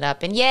I opened it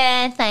up, and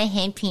yes, I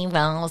hate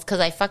pre-rolls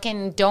because I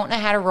fucking don't know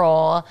how to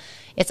roll.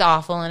 It's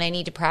awful, and I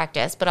need to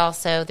practice. But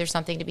also, there's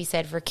something to be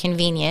said for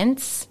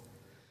convenience.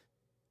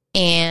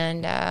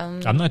 And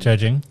I'm not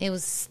judging.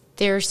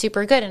 They're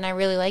super good, and I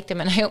really liked them.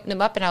 And I opened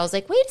them up, and I was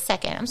like, wait a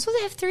second, I'm supposed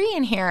to have 3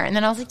 in here. And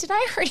then I was like, did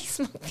I already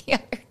smoke the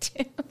other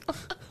 2?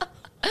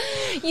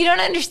 You don't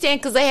understand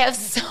because I have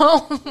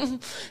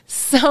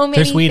so many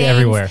There's weed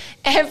things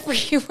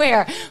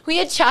everywhere. We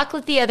had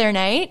chocolate the other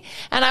night,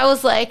 and I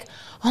was like,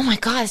 oh my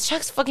God, this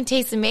chocolate fucking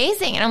tastes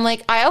amazing. And I'm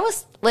like,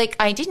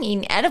 I didn't eat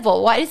an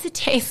edible. Why does it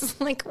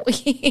taste like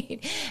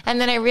weed? And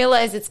then I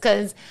realized it's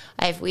because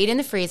I have weed in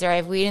the freezer, I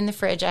have weed in the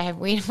fridge, I have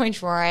weed in my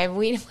drawer, I have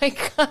weed in my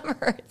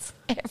cupboards,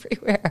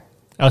 everywhere.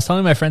 I was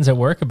telling my friends at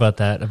work about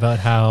that, about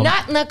how...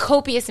 Not in the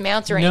copious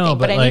amounts or anything,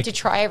 but I need to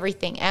try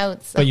everything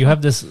out. So. But you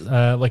have this,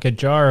 like a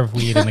jar of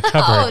weed in the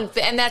cupboard.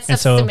 And that's stuff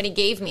somebody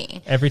gave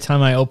me. Every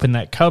time I open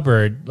that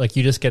cupboard, like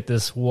you just get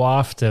this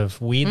waft of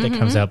weed that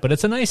comes out. But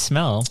it's a nice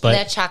smell. But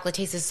that chocolate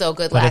tasted so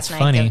good last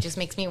night, though. It just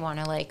makes me want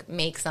to, like,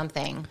 make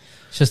something.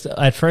 It's just,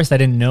 at first, I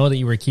didn't know that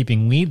you were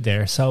keeping weed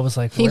there. So I was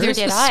like, where's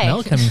the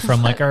smell coming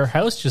from? Like, our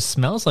house just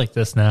smells like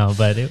this now.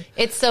 But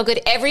it's so good.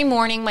 Every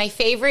morning, my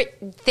favorite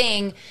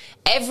thing...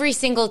 Every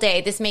single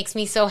day, this makes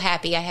me so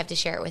happy. I have to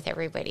share it with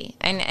everybody.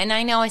 And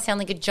I know I sound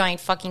like a giant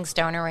fucking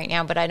stoner right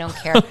now, but I don't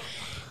care.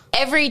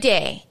 Every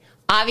day,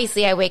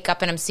 obviously, I wake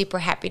up and I'm super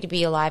happy to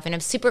be alive. And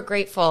I'm super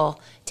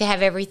grateful to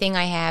have everything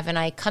I have. And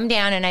I come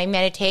down and I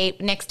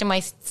meditate next to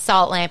my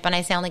salt lamp. And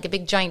I sound like a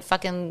big giant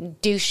fucking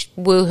douche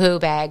woohoo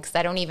bags.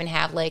 I don't even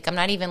have I'm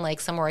not even like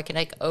somewhere I can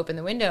like open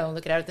the window and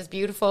look out at this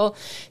beautiful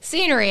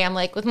scenery. I'm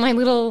like with my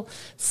little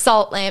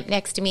salt lamp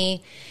next to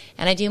me.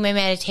 And I do my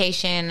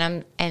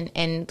meditation,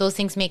 and those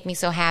things make me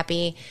so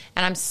happy.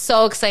 And I'm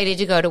so excited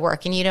to go to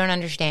work, and you don't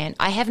understand.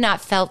 I have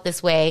not felt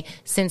this way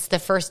since the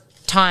first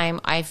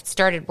time I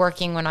started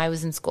working when I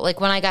was in school.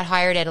 Like, when I got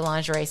hired at a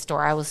lingerie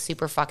store, I was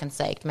super fucking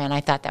psyched, man. I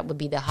thought that would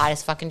be the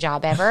hottest fucking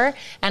job ever,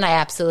 and I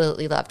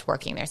absolutely loved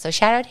working there. So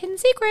shout out Hidden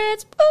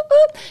Secrets. Boop,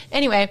 boop.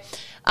 Anyway.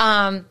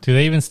 Do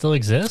they even still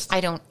exist?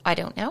 I don't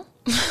know.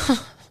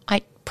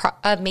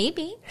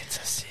 Maybe.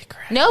 It's a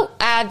secret. No,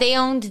 they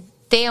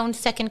owned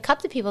Second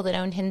Cup, the people that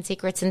owned Hidden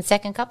Secrets. And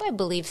Second Cup, I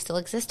believe, still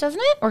exists,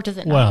 doesn't it? Or does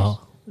it not?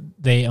 Well,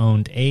 they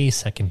owned a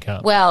Second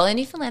Cup. Well, in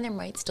Newfoundland, there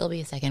might still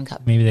be a Second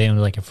Cup. Maybe they owned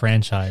like a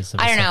franchise.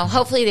 I don't know.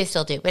 Hopefully they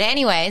still do. But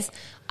anyways,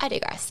 I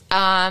digress.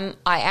 I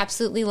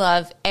absolutely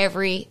love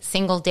every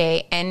single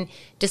day. And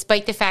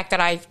despite the fact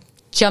that I've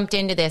jumped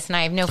into this and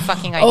I have no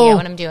fucking idea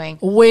what I'm doing.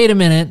 Wait a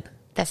minute.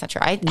 That's not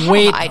true. I have an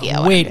idea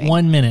what I'm doing.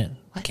 1 minute.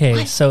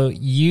 Okay, so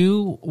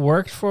you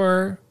worked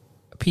for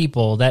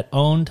people that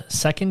owned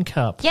Second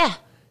Cup. Yeah.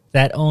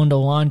 That owned a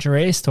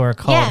lingerie store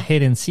called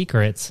Hidden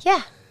Secrets.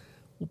 Yeah.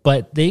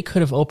 But they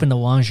could have opened a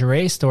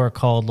lingerie store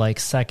called like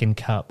Second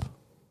Cup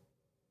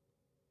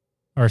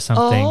or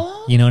something.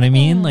 Oh, you know what I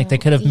mean? Like they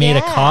could have made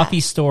a coffee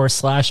store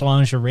 /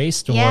 lingerie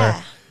store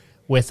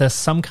with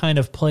some kind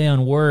of play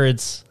on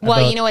words.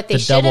 Well, you know what they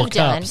should have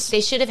done?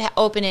 They should have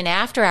opened an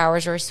after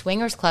hours or a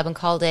swingers club and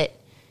called it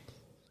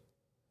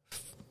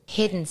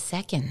Hidden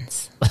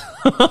Seconds.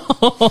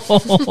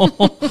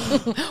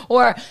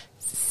 Or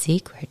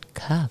Secret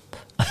Cup.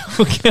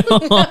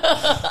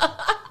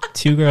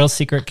 2 girls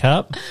secret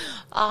cup.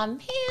 Oh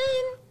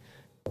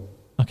man.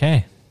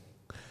 Okay.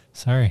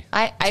 Sorry.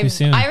 Too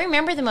soon. I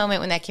remember the moment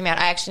when that came out.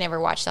 I actually never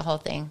watched the whole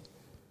thing.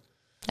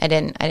 I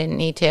didn't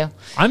need to.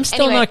 I'm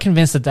still not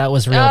convinced that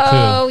was real poo.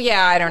 Oh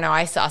yeah, I don't know.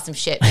 I saw some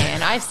shit,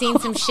 man. I've seen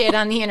some shit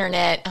on the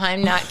internet.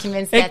 I'm not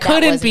convinced that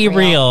couldn't be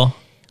real.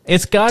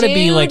 It's got to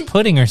be like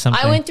pudding or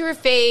something. I went through a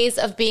phase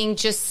of being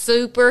just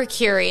super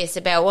curious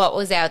about what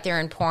was out there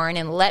in porn.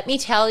 And let me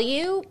tell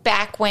you,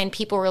 back when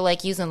people were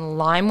like using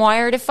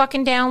LimeWire to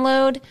fucking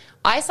download,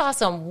 I saw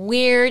some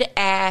weird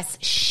ass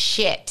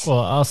shit.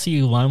 Well, I'll see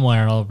you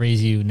LimeWire and I'll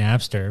raise you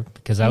Napster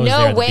because I was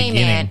there at the beginning. No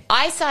way, man.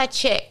 I saw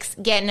chicks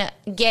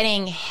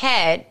getting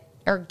head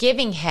or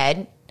giving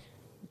head.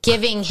 Wait,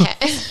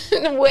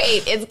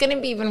 it's going to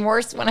be even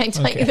worse when I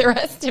tell you the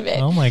rest of it.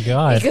 Oh my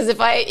god! Because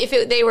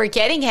if they were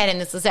getting head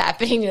and this was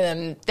happening to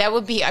them, that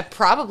would be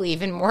probably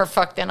even more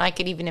fucked than I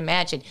could even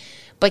imagine.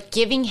 But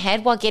giving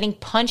head while getting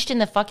punched in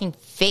the fucking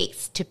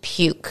face to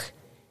puke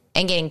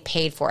and getting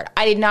paid for it.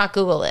 I did not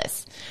Google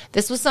this.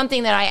 This was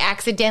something that I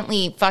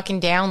accidentally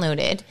fucking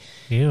downloaded.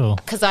 Ew.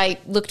 Because I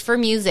looked for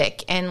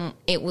music, and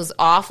it was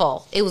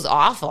awful. It was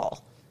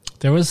awful.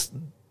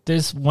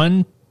 There's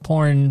one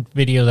porn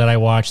video that I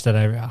watched that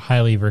I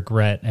highly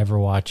regret ever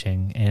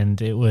watching, and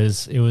it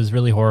was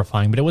really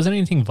horrifying, but it wasn't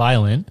anything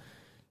violent,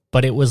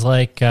 but it was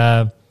like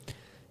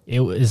it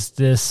was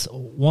this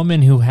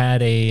woman who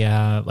had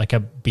a like a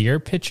beer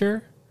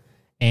pitcher,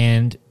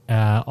 and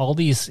all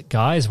these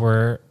guys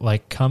were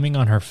like coming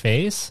on her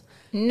face.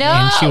 No.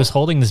 And she was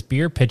holding this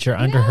beer pitcher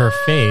under her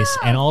face,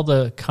 and all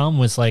the cum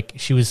was like,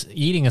 she was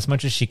eating as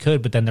much as she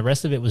could, but then the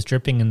rest of it was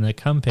dripping in the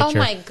cum pitcher.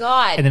 Oh my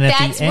God. And then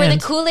that's where the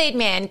Kool-Aid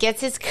man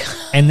gets his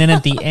cum. And then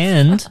at the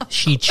end,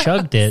 she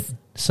chugged it.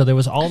 So there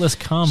was all this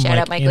cum Shout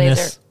out like Mike in Glazer.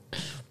 this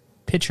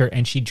pitcher,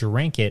 and she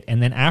drank it.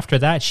 And then after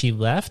that, she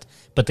left,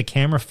 but the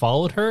camera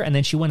followed her, and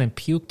then she went and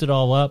puked it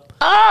all up.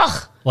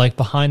 Ugh. Like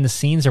behind the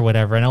scenes or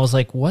whatever. And I was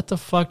like, what the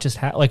fuck just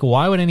happened? Like,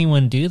 why would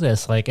anyone do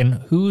this? Like, and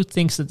who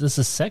thinks that this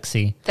is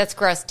sexy? That's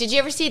gross. Did you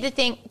ever see the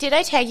thing? Did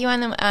I tag you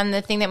on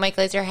the thing that Mike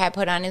Glazer had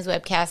put on his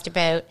webcast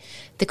about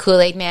the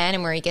Kool-Aid man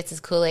and where he gets his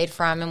Kool-Aid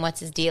from and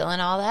what's his deal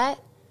and all that?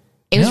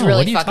 It was No, what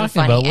really are you fucking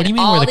talking funny. about? What And do you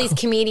mean all where the these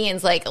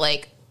comedians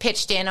like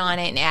pitched in on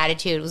it and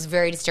attitude. It was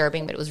very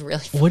disturbing, but it was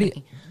really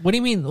funny. What do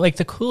you mean? Like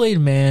the Kool-Aid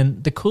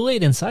man, the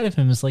Kool-Aid inside of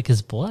him is like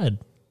his blood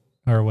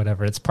or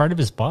whatever. It's part of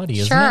his body,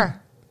 isn't it?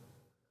 Sure.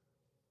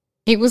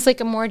 It was like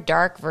a more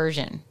dark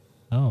version.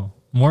 Oh,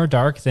 more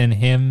dark than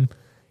him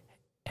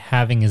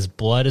having his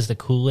blood as the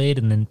Kool-Aid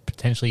and then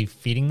potentially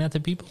feeding that to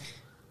people?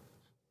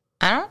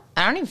 I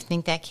don't even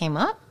think that came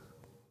up.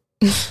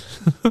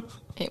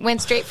 It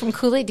went straight from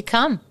Kool-Aid to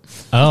cum.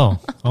 Oh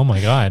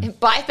my God. It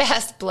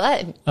bypassed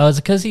blood. Oh, is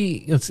it because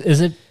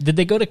did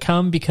they go to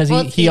cum because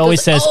Well, he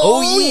always goes, says,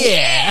 "Oh,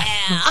 yeah.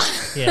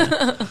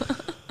 Yeah.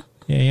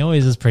 Yeah, he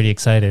always is pretty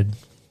excited.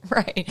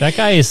 Right. That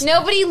guy is...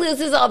 Nobody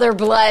loses all their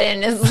blood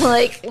and is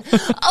like,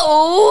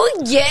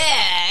 oh,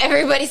 yeah.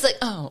 Everybody's like,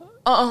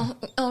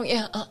 oh,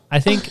 yeah. I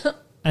think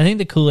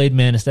the Kool-Aid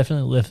man is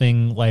definitely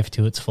living life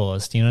to its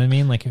fullest. You know what I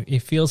mean? Like,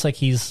 it feels like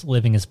he's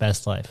living his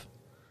best life.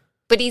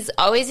 But he's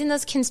always in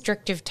those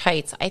constrictive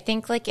tights. I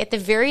think, like, at the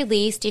very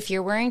least, if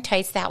you're wearing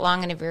tights that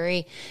long in a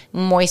very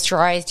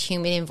moisturized,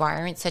 humid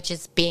environment, such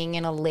as being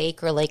in a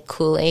lake or like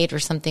Kool-Aid or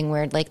something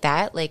weird like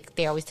that, like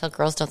they always tell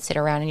girls don't sit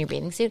around in your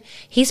bathing suit,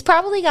 he's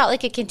probably got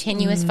like a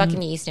continuous fucking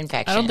yeast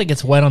infection. I don't think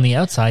it's wet on the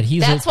outside.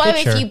 That's why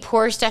pitcher. if you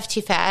pour stuff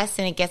too fast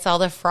and it gets all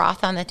the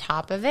froth on the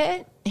top of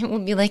it, it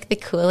would be like the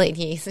Kool-Aid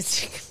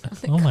yeast.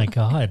 Oh my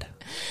God.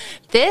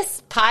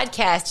 This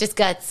podcast just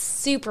got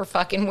super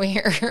fucking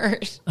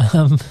weird.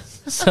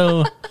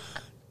 So,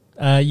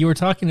 you were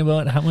talking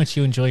about how much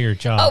you enjoy your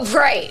job. Oh,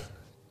 right.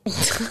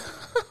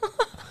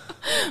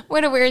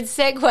 What a weird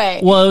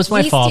segue. Well, it was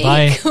my fault.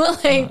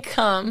 Kool-Aid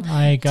cum.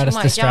 I got us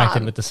my distracted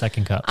job. with the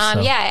second cup.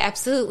 So. Yeah, I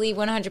absolutely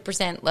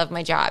 100% love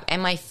my job.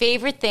 And my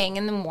favorite thing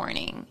in the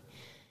morning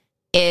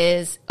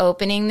is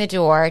opening the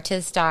door to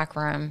the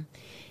stockroom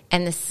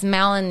and the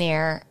smell in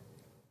there.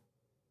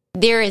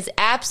 There is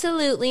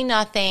absolutely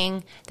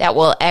nothing that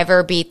will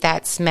ever beat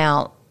that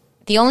smell.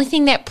 The only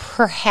thing that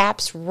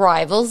perhaps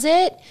rivals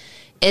it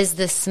is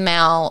the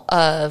smell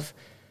of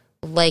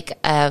like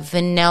a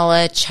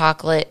vanilla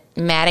chocolate,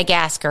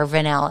 Madagascar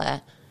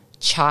vanilla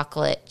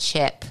chocolate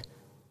chip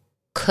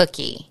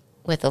cookie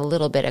with a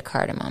little bit of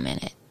cardamom in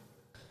it.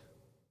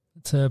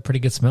 It's a pretty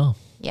good smell.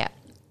 Yeah.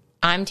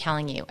 I'm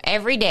telling you,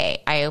 every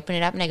day I open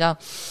it up and I go,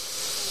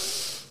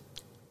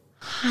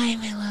 hi,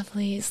 my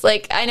lovelies.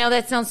 Like, I know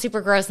that sounds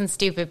super gross and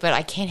stupid, but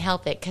I can't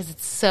help it because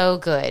it's so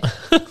good.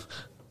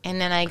 And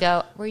then I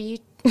go, were you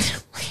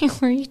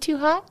too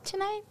hot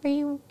tonight?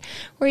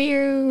 Were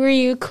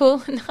you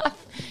cool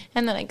enough?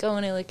 And then I go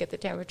and I look at the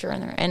temperature in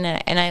there,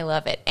 and I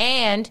love it.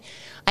 And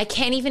I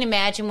can't even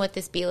imagine what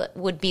this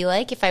would be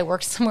like if I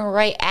worked somewhere where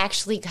I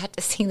actually got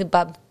to see the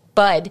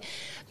bud,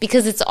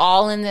 because it's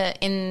all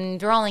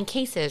they're all in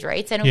cases,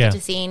 right? So I don't get to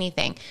see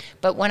anything.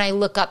 But when I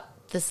look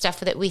up the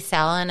stuff that we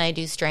sell and I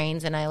do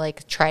strains and I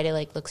like try to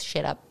like look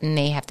shit up, and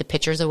they have the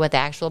pictures of what the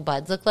actual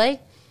buds look like.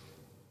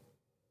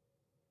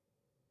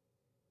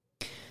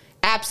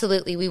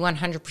 Absolutely, we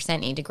 100%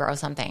 need to grow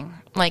something.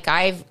 Like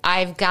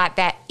I've got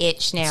that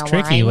itch now. It's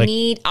tricky,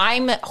 where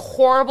I'm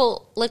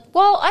horrible. Like,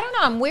 well, I don't know.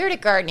 I'm weird at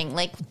gardening.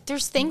 Like,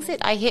 there's things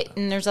that I hit,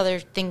 and there's other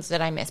things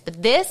that I miss.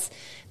 But this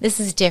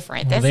is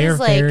different. Well, this they're is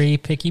like very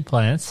picky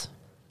plants.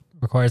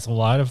 Requires a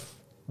lot of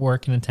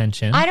work and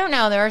attention. I don't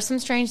know. There are some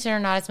strains that are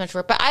not as much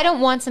work, but I don't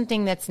want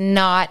something that's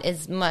not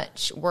as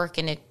much work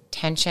and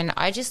attention.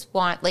 I just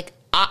want like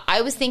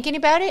I was thinking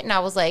about it, and I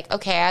was like,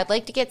 okay, I'd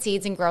like to get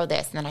seeds and grow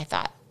this, and then I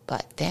thought.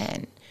 But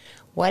then,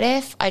 what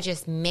if I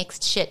just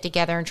mixed shit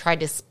together and tried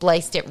to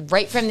splice it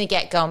right from the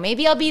get-go?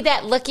 Maybe I'll be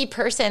that lucky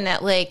person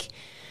that, like,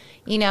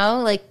 you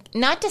know, like,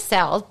 not to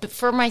sell, but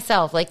for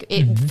myself. Like,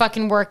 it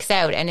fucking works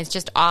out, and it's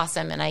just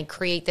awesome, and I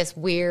create this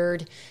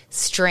weird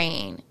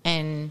strain,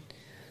 and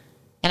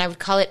I would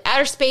call it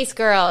Outer Space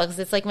Girl, because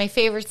it's, like, my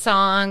favorite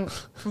song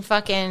from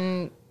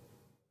fucking,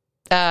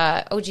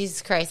 oh,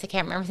 Jesus Christ, I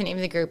can't remember the name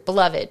of the group,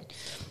 Beloved.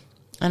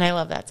 And I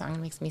love that song. It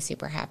makes me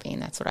super happy,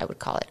 and that's what I would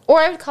call it. Or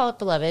I would call it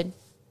Beloved.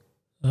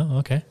 Oh,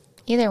 okay.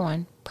 Either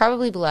one.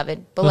 Probably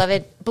Beloved.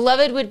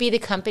 Beloved would be the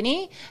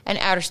company, and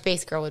Outer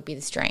Space Girl would be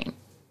the strain.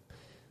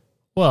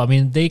 Well, I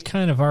mean, they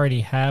kind of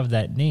already have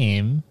that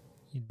name.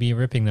 You'd be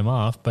ripping them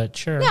off, but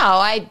sure.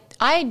 No,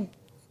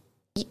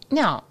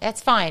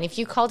 that's fine. If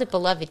you called it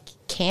Beloved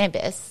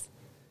Cannabis,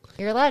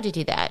 you're allowed to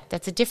do that.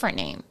 That's a different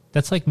name.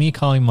 That's like me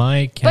calling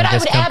my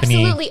cannabis company.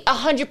 But I would absolutely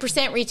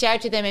 100% reach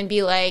out to them and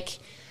be like,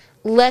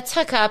 let's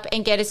hook up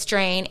and get a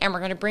strain, and we're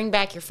going to bring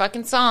back your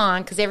fucking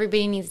song because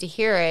everybody needs to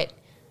hear it.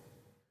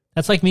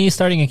 That's like me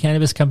starting a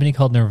cannabis company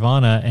called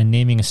Nirvana and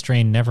naming a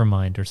strain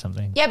Nevermind or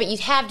something. Yeah, but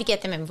you'd have to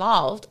get them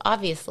involved,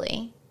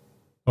 obviously.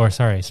 Or,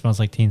 sorry, Smells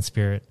Like Teen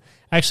Spirit.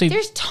 Actually,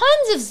 there's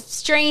tons of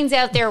strains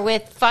out there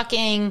with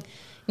fucking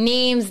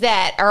names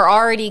that are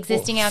already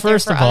existing out there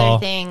for other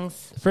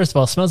things. First of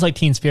all, Smells Like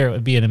Teen Spirit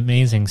would be an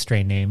amazing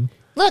strain name.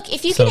 Look,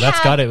 if you could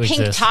have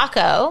Pink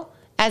Taco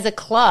as a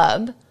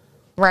club,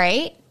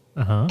 right?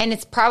 Uh-huh. And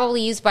it's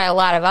probably used by a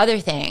lot of other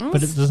things.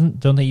 But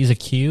don't they use a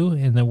Q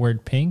in the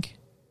word pink?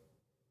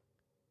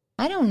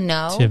 I don't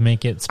know. To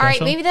make it special? All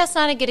right, maybe that's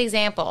not a good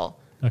example.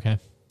 Okay.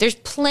 There's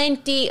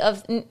plenty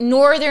of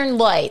Northern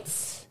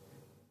Lights.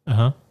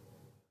 Uh-huh.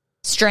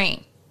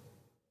 Strain.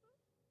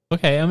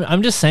 Okay,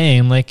 I'm just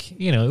saying, like,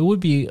 you know, it would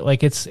be,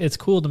 like, it's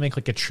cool to make,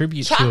 like, a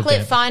tribute to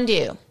Chocolate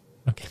fondue.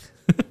 Okay.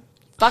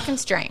 Fucking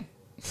strain.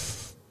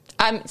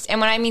 And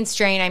when I mean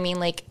strain, I mean,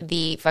 like,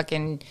 the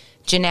fucking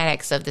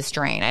genetics of the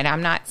strain.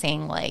 I'm not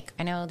saying, like,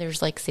 I know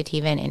there's, like,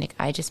 sativa and indica.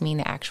 I just mean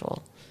the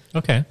actual.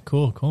 Okay,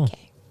 cool.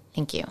 Okay,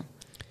 thank you.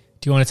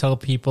 Do you want to tell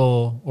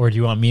people, or do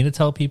you want me to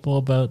tell people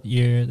about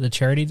the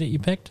charity that you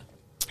picked?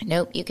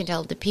 Nope, you can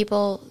tell the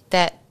people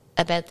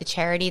about the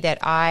charity that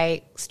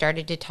I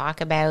started to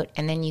talk about,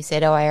 and then you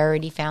said, oh, I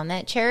already found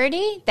that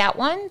charity, that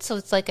one. So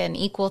it's like an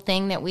equal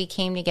thing that we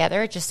came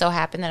together. It just so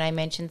happened that I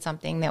mentioned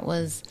something that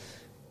was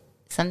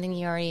something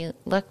you already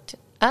looked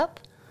up.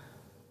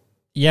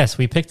 Yes,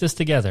 we picked this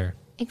together.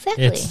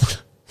 Exactly.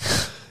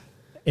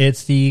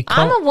 It's the...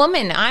 I'm a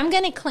woman. I'm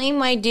going to claim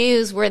my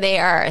dues where they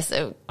are.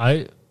 So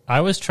I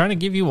was trying to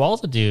give you all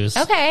the dues.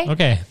 Okay.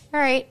 All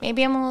right.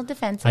 Maybe I'm a little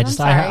defensive. I'm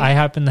sorry. I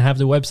happen to have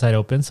the website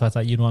open, so I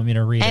thought you'd want me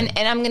to read it.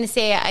 And I'm going to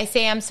say, I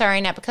say I'm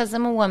sorry not because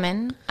I'm a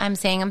woman. I'm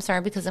saying I'm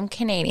sorry because I'm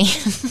Canadian.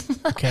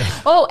 Okay.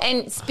 Oh,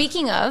 and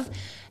speaking of,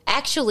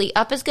 actually,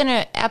 Up is going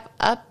to...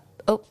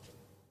 Oh.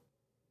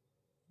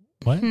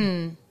 What?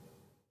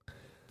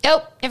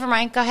 Oh, never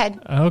mind. Go ahead.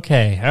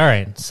 Okay. All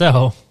right.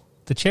 So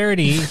the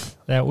charity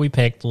that we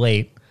picked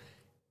late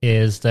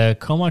is the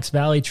Comox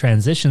Valley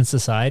Transition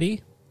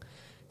Society.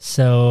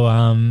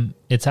 So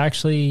it's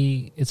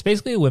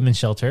basically a women's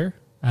shelter,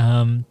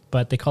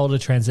 but they call it a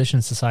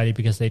transition society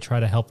because they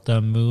try to help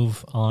them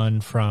move on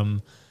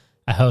from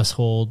a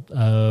household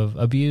of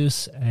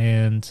abuse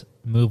and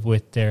move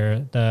with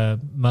the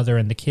mother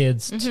and the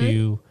kids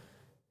to,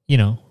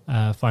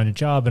 find a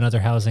job and other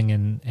housing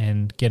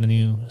and get a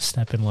new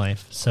step in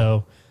life.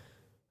 So,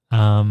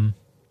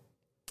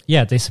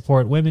 they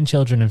support women,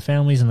 children, and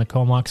families in the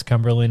Comox,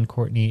 Cumberland,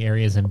 Courtenay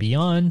areas and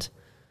beyond,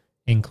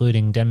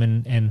 including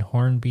Denman and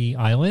Hornby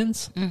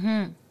Islands,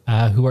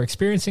 who are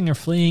experiencing or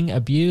fleeing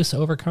abuse,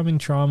 overcoming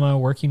trauma,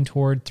 working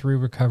through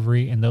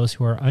recovery, and those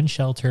who are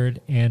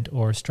unsheltered and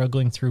or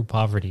struggling through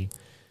poverty.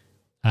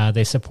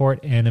 They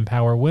support and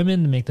empower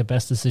women to make the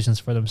best decisions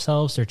for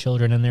themselves, their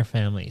children, and their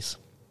families.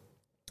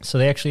 So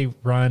they actually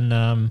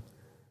run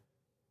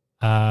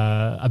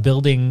a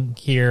building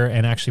here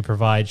and actually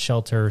provide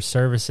shelter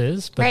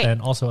services, but then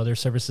also other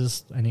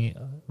services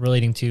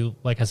relating to,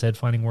 like I said,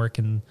 finding work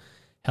and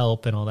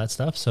help and all that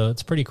stuff. So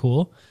it's pretty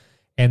cool.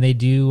 And they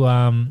do,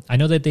 I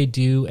know that they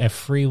do a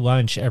free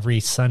lunch every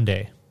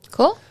Sunday.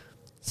 Cool.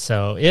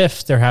 So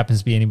if there happens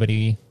to be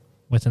anybody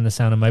within the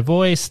sound of my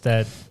voice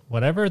that's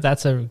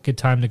a good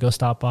time to go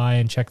stop by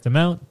and check them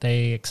out.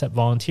 They accept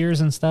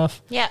volunteers and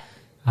stuff. Yeah.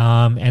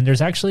 And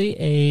there's actually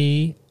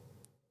a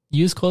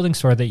used clothing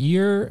store that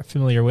you're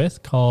familiar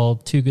with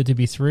called Too Good to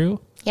Be Through.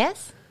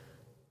 Yes.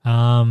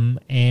 And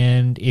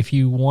if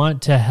you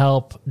want to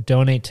help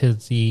donate to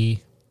the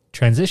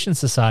Transition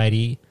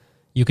Society,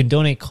 you can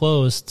donate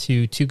clothes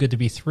to Too Good to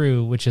Be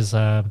Through, which is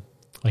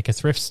like a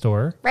thrift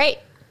store. Right.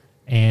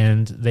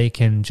 And they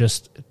can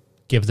just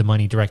give the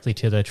money directly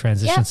to the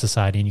Transition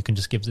Society, and you can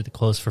just give the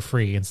clothes for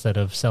free instead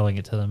of selling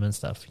it to them and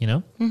stuff,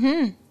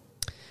 Mm-hmm.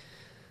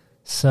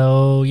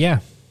 So, yeah.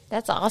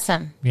 That's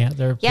awesome. Yeah,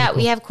 they're cool.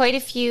 We have quite a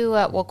few.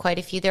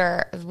 There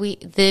are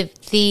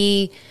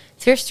the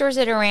thrift stores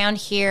that are around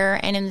here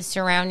and in the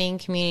surrounding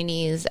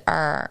communities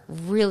are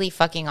really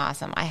fucking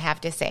awesome. I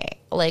have to say,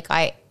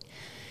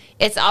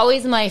 it's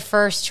always my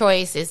first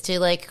choice is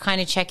to kind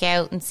of check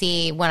out and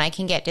see when I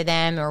can get to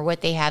them or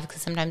what they have,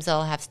 because sometimes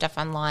they'll have stuff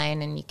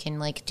online and you can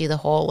do the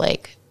whole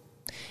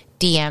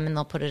DM and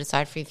they'll put it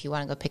aside for you if you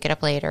want to go pick it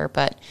up later.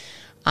 But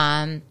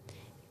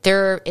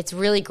it's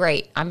really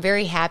great. I'm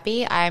very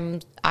happy.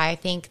 I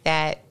think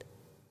that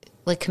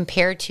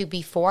compared to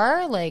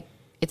before,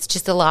 it's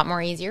just a lot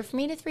more easier for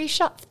me to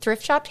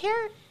thrift shop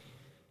here.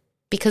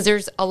 because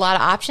there's a lot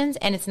of options,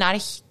 and it's not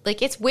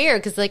it's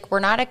weird because like we're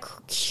not a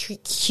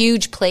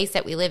huge place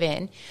that we live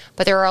in,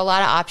 but there are a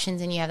lot of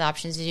options, and you have the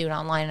options to do it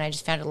online. And I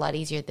just found it a lot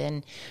easier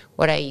than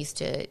what I used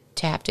to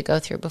have to go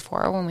through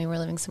before when we were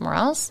living somewhere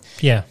else.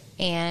 Yeah.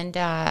 And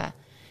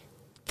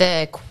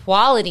the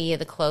quality of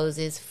the clothes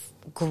is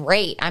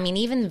great. I mean,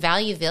 even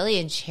Value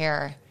Village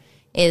here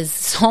is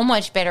so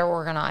much better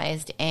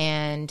organized,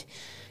 and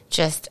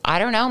just, I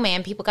don't know,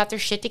 man, people got their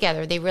shit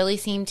together. They really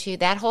seem to,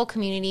 that whole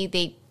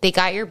community, they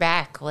got your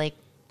back. Like,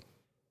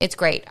 it's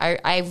great.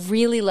 I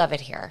really love it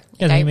here.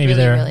 Like, Yeah, I maybe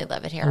really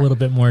love it here. A little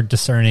bit more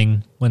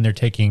discerning when they're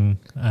taking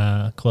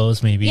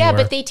clothes, maybe. Yeah,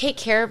 but they take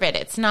care of it.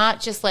 It's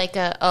not just like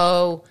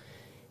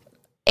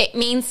it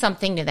means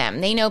something to them.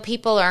 They know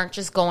people aren't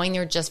just going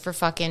there just for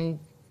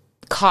fucking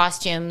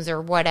costumes or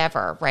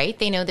whatever, right?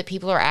 They know that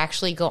people are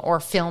actually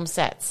or film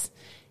sets.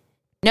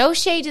 No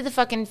shade to the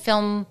fucking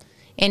film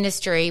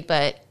industry,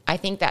 but I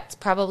think that's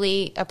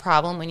probably a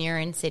problem when you're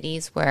in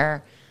cities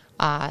where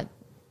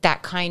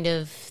that kind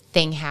of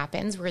thing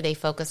happens, where they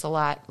focus a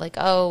lot like,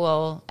 oh,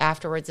 well,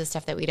 afterwards the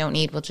stuff that we don't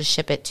need, we'll just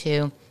ship it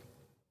to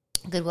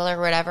Goodwill or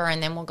whatever,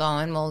 and then we'll go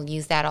and we'll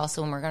use that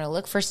also when we're going to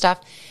look for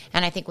stuff.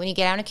 And I think when you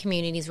get out in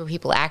communities where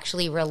people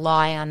actually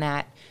rely on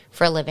that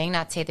for a living,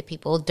 not to say that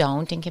people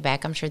don't in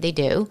Quebec, I'm sure they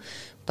do,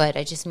 but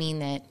I just mean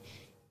that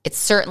it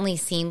certainly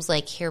seems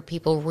like here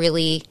people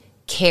really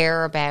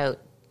care about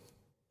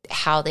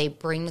how they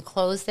bring the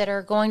clothes that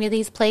are going to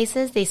these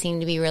places. They seem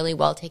to be really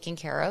well taken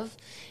care of,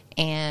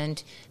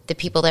 and the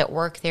people that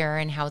work there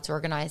and how it's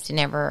organized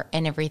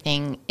and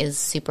everything is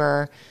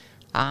super,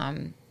 I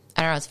don't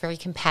know, it's very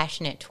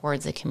compassionate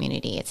towards the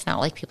community. It's not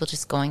like people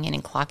just going in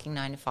and clocking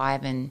 9 to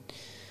 5, and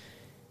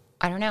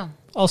I don't know.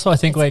 Also, I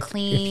think like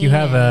if you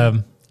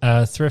have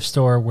a thrift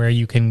store where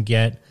you can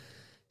get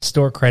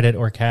store credit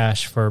or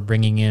cash for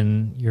bringing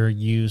in your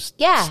used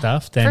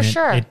stuff, then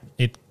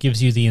it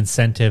gives you the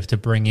incentive to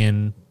bring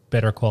in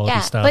better quality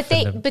stuff.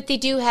 But they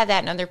do have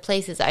that in other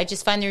places. I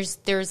just find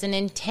there's an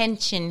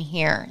intention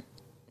here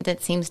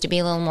that seems to be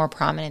a little more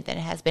prominent than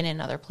it has been in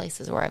other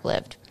places where I've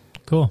lived.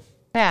 Cool.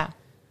 Yeah.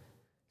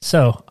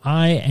 So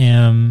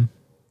I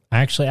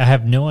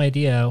have no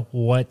idea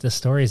what the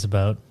story is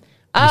about.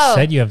 You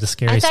said you have the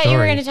scary story. I thought you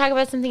were going to talk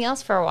about something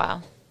else for a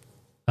while.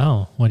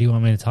 Oh, what do you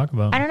want me to talk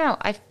about? I don't know.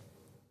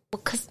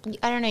 Because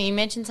I don't know. You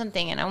mentioned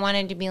something, and I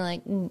wanted to be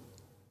like,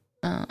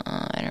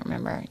 I don't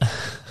remember.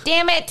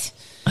 Damn it!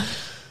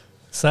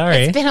 Sorry.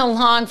 It's been a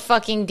long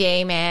fucking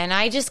day, man.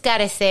 I just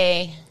gotta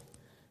say,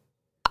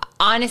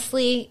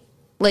 honestly,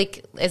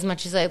 like, as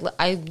much as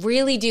I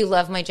really do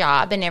love my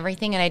job and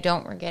everything, and I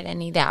don't regret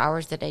any of the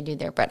hours that I do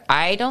there, but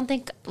I don't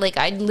think, like,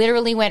 I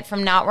literally went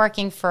from not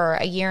working for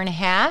a year and a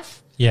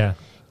half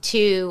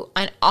to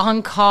an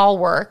on-call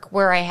work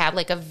where I had,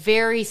 like, a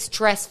very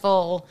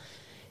stressful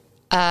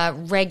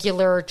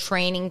regular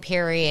training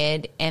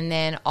period, and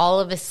then all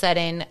of a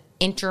sudden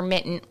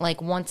intermittent, like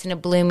once in a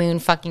blue moon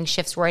fucking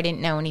shifts where I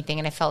didn't know anything,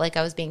 and I felt like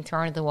I was being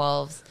thrown to the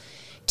wolves,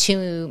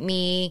 to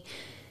me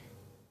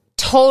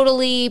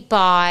totally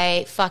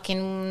by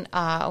fucking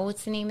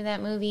what's the name of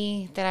that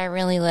movie that I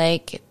really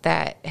like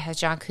that has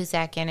John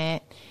Cusack in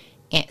it?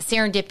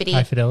 Serendipity.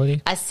 High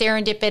Fidelity. A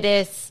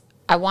serendipitous.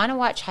 I want to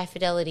watch High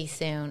Fidelity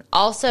soon.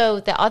 Also,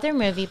 the other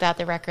movie about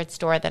the record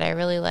store that I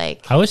really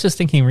like. I was just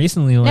thinking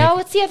recently. No,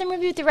 what's the other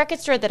movie with the record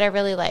store that I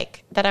really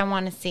like that I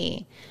want to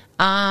see?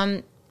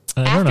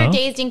 After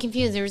Dazed and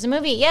Confused, there was a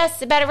movie,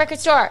 yes, about a record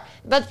store,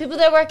 about the people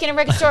that work in a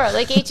record store,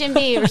 like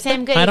HMV or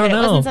Sam Goody. I don't know.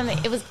 It wasn't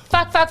something. It was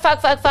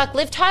fuck.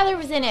 Liv Tyler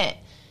was in it.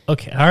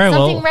 Okay, all right.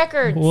 Something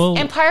Records.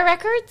 Empire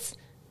Records?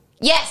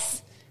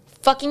 Yes.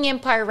 Fucking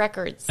Empire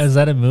Records. Is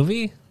that a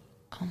movie?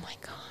 Oh, my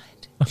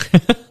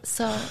God.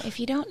 So, if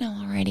you don't know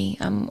already,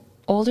 I'm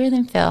older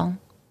than Phil.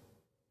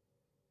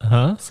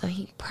 Huh? So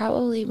he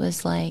probably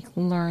was like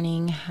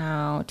learning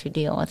how to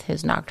deal with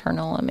his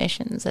nocturnal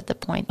emissions at the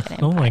point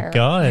that Empire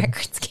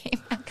Records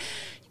came out.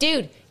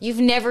 Dude, you've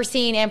never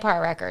seen Empire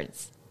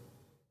Records.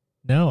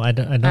 No, I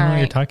don't know what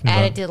you're talking about.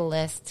 Add it to the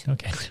list.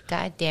 Okay.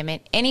 God damn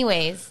it.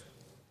 Anyways,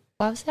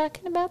 what was I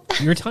talking about?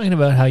 You were talking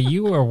about how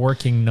you are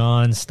working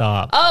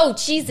nonstop. Oh,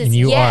 Jesus, and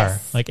you are.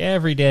 Like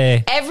every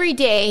day. Every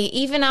day,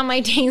 even on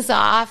my days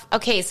off.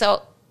 Okay,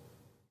 so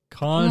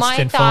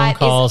constant phone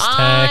calls,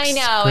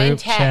 texts, group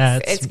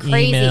chats, it's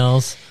crazy.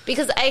 Emails.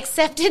 Because I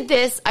accepted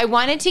this. I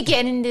wanted to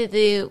get into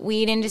the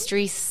weed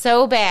industry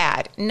so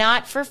bad.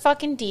 Not for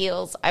fucking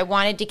deals. I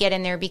wanted to get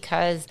in there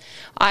because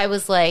I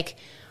was like,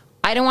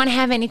 I don't want to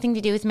have anything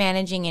to do with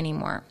managing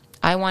anymore.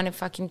 I want to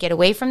fucking get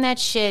away from that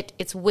shit.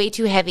 It's way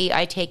too heavy.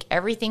 I take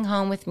everything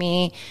home with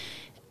me.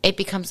 It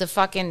becomes a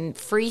fucking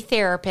free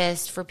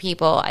therapist for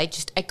people. I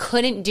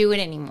couldn't do it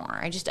anymore.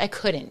 I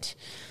couldn't.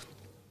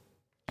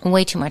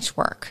 Way too much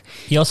work.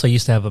 He also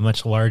used to have a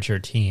much larger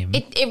team.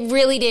 It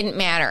really didn't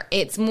matter.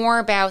 It's more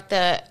about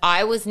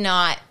I was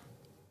not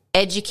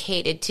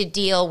educated to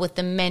deal with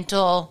the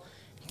mental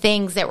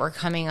things that were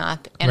coming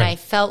up. And right. I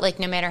felt like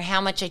no matter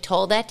how much I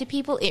told that to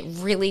people, it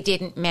really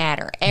didn't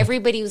matter.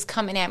 Everybody was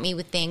coming at me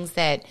with things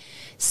that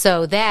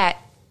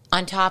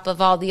on top of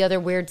all the other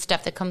weird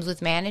stuff that comes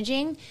with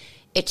managing,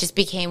 it just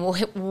became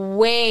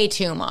way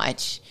too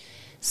much.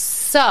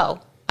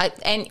 So,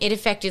 and it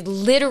affected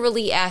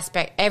literally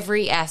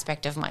every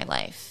aspect of my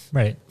life.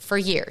 Right. For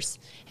years.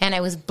 And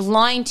I was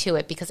blind to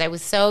it because I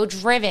was so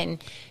driven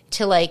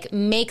to like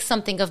make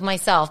something of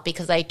myself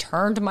because I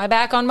turned my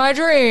back on my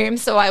dream.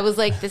 So I was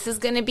like, this is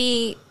going to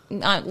be,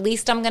 at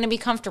least I'm going to be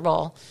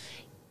comfortable.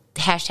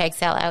 Hashtag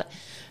sellout.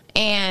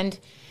 And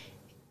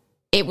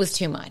it was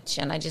too much.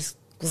 And I just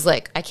was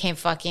like,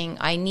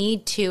 I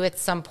need to at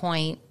some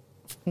point,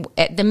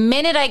 at the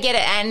minute I get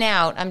it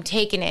out, I'm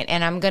taking it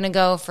and I'm going to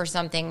go for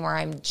something where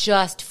I'm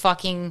just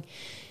I'm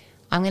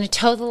going to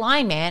toe the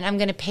line, man. I'm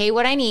going to pay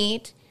what I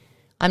need.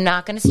 I'm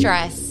not going to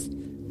stress.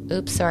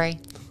 Oops, sorry.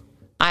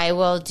 I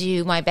will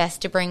do my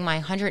best to bring my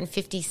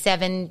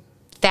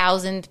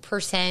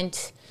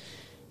 157,000%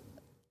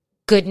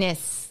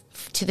 goodness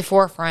to the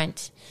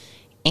forefront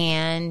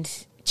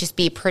and just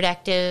be a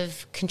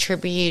productive,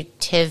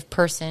 contributive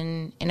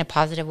person in a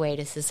positive way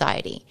to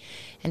society.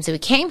 And so we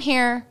came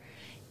here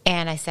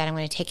and I said, I'm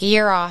going to take a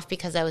year off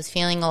because I was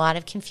feeling a lot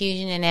of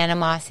confusion and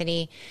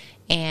animosity.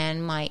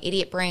 And my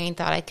idiot brain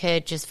thought I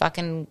could just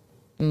fucking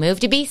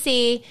move to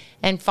BC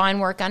and find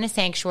work on a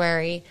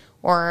sanctuary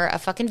or a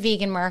fucking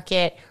vegan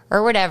market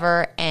or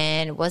whatever,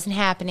 and it wasn't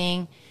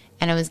happening,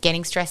 and I was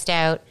getting stressed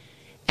out.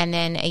 And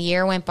then a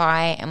year went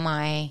by, and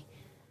my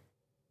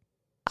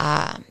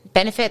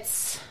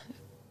benefits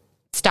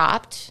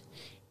stopped,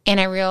 and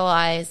I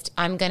realized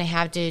I'm going to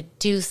have to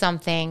do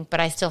something, but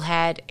I still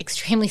had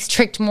extremely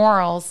strict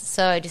morals,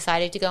 so I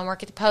decided to go and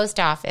work at the post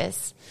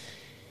office.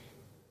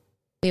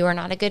 We were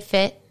not a good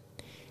fit.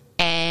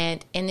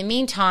 And in the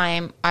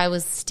meantime, I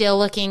was still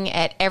looking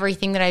at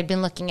everything that I'd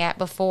been looking at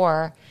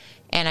before.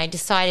 And I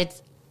decided,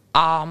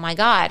 oh my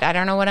God, I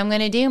don't know what I'm going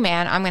to do,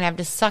 man. I'm going to have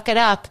to suck it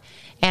up.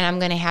 And I'm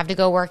going to have to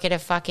go work at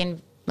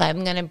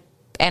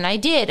and I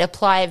did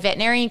apply at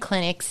veterinarian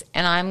clinics.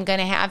 And I'm going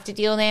to have to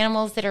deal with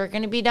animals that are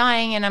going to be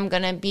dying. And I'm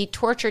going to be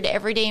tortured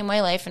every day in my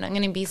life. And I'm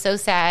going to be so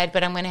sad.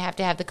 But I'm going to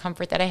have the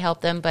comfort that I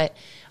help them. But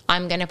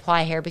I'm going to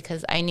apply here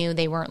because I knew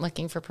they weren't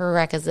looking for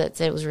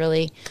prerequisites. It was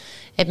really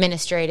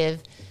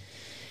administrative.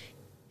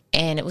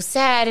 And it was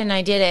sad, and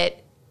I did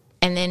it.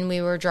 And then we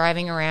were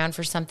driving around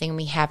for something, and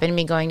we happened to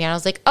be going down. I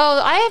was like,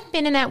 oh, I haven't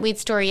been in that weed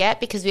store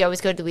yet because we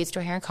always go to the weed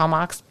store here in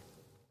Comox.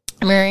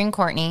 I'm marrying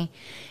Courtney.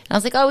 And I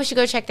was like, oh, we should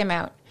go check them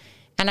out.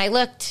 And I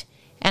looked,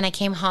 and I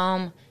came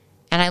home,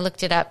 and I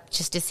looked it up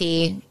just to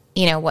see,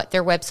 what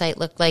their website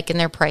looked like and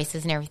their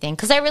prices and everything.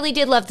 Because I really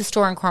did love the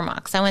store in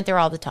Comox. I went there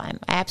all the time.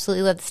 I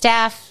absolutely loved the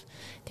staff.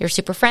 They were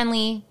super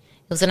friendly.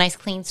 It was a nice,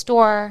 clean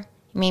store.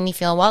 It made me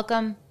feel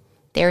welcome.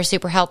 They were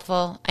super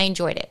helpful. I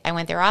enjoyed it. I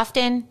went there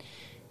often.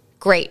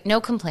 Great.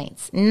 No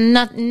complaints.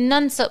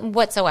 None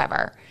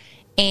whatsoever.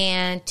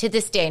 And to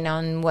this day,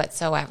 none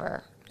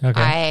whatsoever.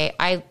 Okay.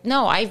 I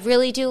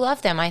really do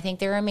love them. I think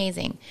they're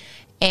amazing.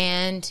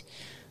 And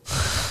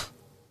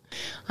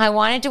I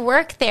wanted to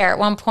work there at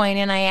one point,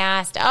 and I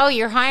asked, oh,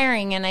 you're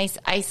hiring? And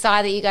I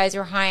saw that you guys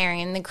were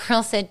hiring. And the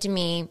girl said to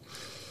me,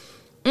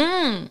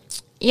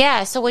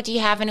 yeah, so what do you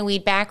have in a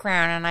weed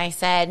background? And I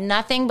said,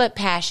 nothing but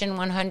passion,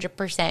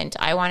 100%.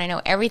 I want to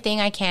know everything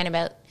I can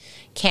about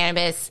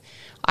cannabis.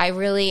 I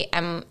really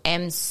am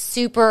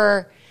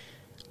super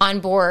on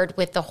board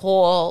with the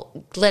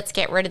whole, let's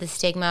get rid of the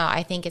stigma.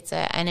 I think it's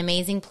an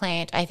amazing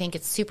plant. I think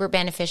it's super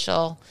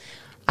beneficial.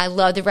 I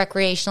love the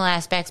recreational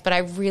aspects, but I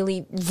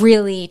really,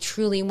 really,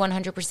 truly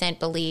 100%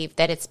 believe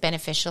that it's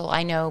beneficial.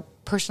 I know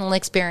personal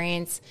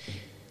experience,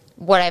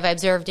 what I've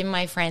observed in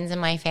my friends and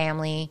my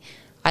family.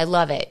 I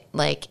love it.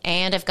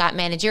 And I've got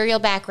managerial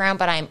background,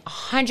 but I'm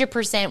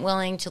 100%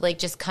 willing to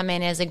just come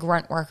in as a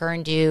grunt worker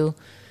and do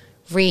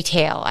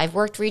retail. I've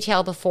worked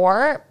retail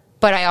before,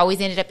 but I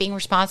always ended up being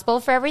responsible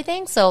for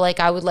everything. So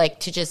I would like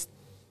to just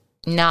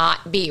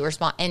not be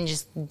responsible and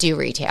just do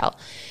retail.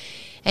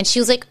 And she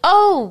was like,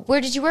 oh,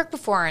 where did you work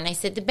before? And I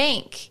said, the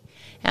bank.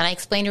 And I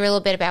explained to her a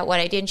little bit about what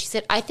I did. And she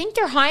said, I think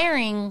they're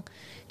hiring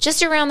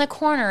just around the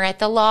corner at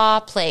the law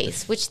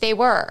place, which they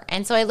were.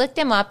 And so I looked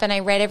them up and I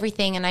read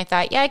everything and I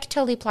thought, yeah, I could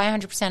totally apply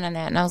 100% on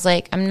that. And I was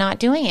like, I'm not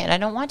doing it. I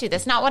don't want to.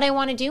 That's not what I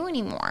want to do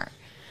anymore.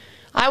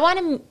 I want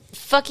to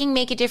fucking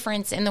make a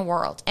difference in the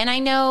world. And I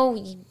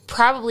know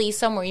probably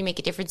somewhere you make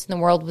a difference in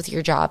the world with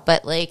your job.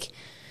 But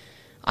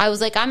I was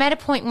like, I'm at a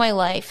point in my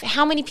life.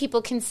 How many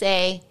people can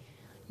say,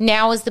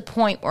 now is the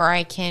point where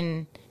I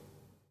can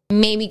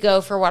maybe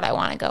go for what I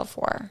want to go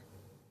for?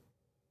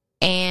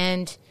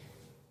 And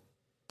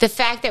the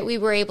fact that we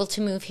were able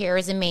to move here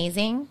is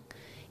amazing.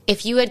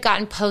 If you had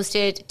gotten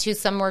posted to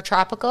somewhere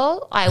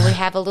tropical, I would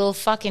have a little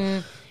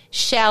fucking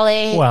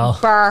chalet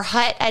bar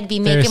hut. I'd be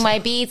making my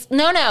beats.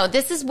 No,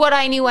 this is what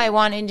I knew I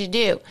wanted to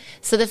do.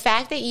 So the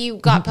fact that you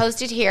got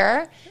posted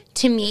here,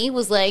 to me,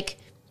 was like,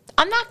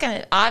 I'm not going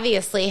to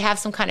obviously have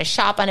some kind of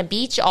shop on a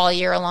beach all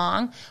year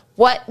long.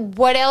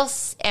 What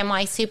else am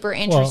I super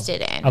interested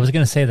in? I was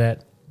going to say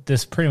that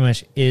this pretty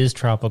much is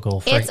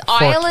tropical for It's for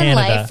island Canada,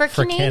 life for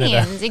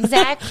Canadians.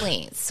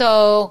 Exactly.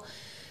 So,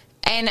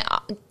 and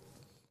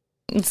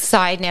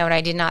side note, I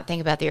did not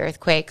think about the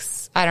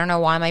earthquakes. I don't know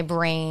why my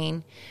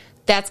brain,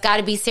 that's got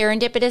to be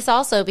serendipitous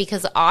also,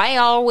 because I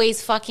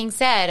always fucking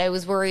said I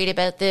was worried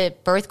about the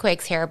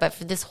birthquakes hair, but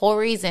for this whole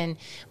reason,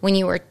 when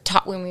we were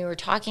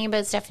talking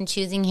about stuff and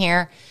choosing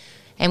hair,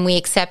 and we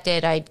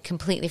accepted, I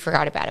completely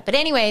forgot about it. But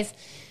anyways,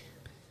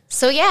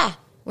 so yeah,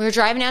 we were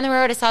driving down the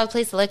road. I saw the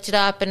place, I looked it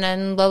up, and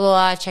then blah, blah,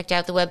 blah, checked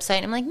out the website.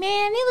 And I'm like,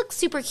 man, they look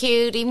super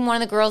cute. Even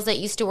one of the girls that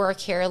used to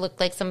work here looked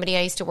like somebody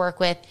I used to work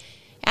with.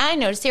 And I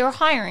noticed they were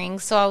hiring.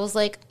 So I was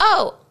like,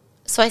 oh.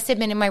 So I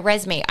submitted my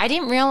resume. I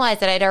didn't realize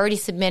that I'd already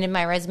submitted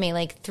my resume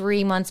like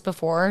 3 months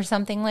before or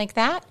something like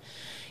that.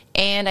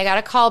 And I got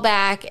a call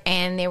back,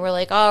 and they were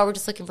like, oh, we're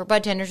just looking for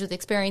bud tenders with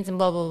experience and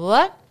blah, blah,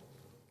 blah.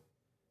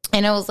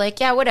 And I was like,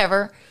 yeah,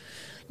 whatever.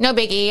 No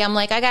biggie. I'm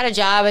like, I got a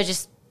job.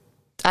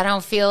 I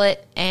don't feel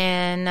it.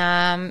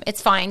 And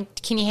it's fine.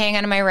 Can you hang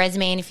on to my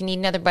resume? And if you need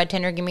another bud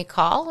tender, give me a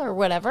call or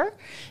whatever.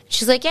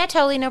 She's like, yeah,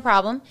 totally, no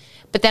problem.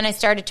 But then I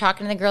started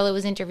talking to the girl that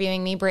was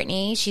interviewing me,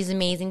 Brittany. She's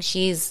amazing.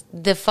 She's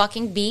the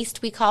fucking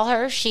beast, we call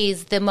her.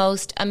 She's the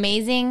most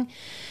amazing.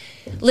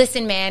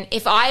 Listen, man,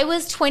 if I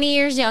was 20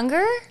 years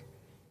younger,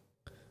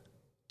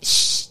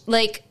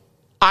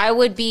 I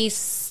would be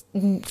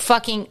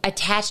fucking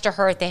attached to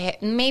her at the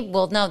hip. Maybe,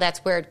 well, no,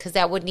 that's weird, because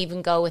that wouldn't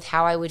even go with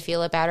how I would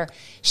feel about her.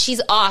 She's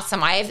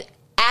awesome. I have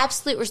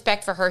absolute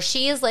respect for her.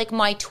 She is like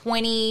my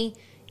 20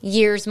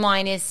 years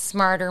minus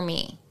smarter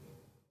me.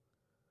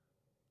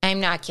 I'm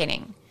not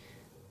kidding.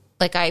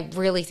 Like, I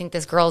really think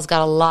this girl's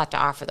got a lot to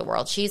offer the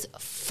world. She's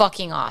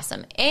fucking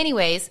awesome.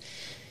 Anyways,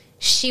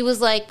 she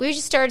was like, we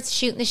just started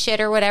shooting the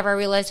shit or whatever. I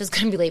realized I was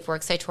going to be late for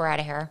work, so I tore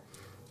out of here.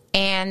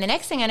 And the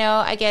next thing I know,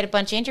 I get a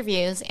bunch of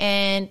interviews,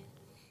 and,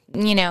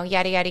 you know,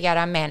 yada, yada,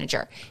 yada, I'm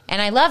manager.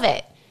 And I love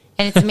it.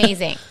 And it's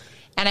amazing.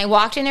 And I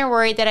walked in there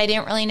worried that I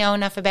didn't really know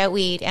enough about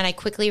weed. And I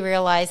quickly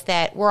realized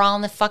that we're all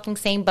in the fucking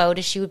same boat,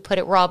 as she would put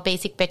it. We're all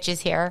basic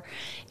bitches here.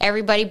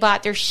 Everybody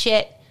bought their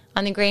shit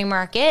on the gray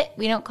market.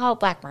 We don't call it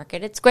black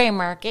market. It's gray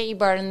market. You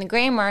bought it in the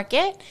gray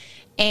market.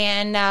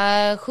 And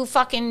who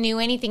fucking knew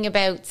anything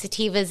about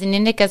sativas and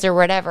indicas or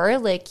whatever?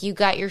 Like, you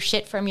got your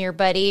shit from your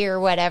buddy or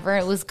whatever.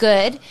 It was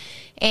good.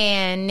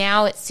 And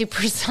now it's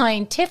super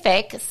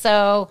scientific.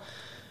 So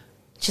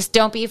just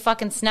don't be a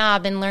fucking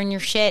snob and learn your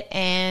shit.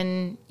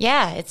 And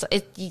yeah,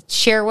 you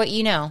share what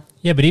you know.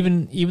 Yeah, but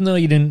even though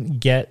you didn't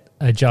get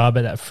a job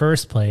at that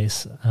first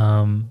place,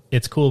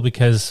 it's cool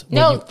because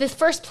the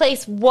first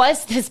place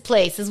was this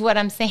place, is what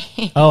I'm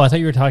saying. Oh, I thought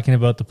you were talking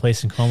about the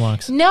place in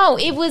Comox. No,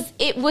 it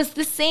was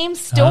the same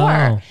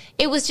store. Oh.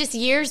 It was just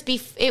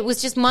it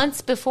was just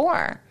months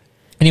before.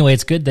 Anyway,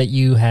 it's good that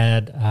you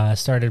had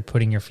started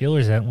putting your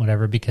feelers out and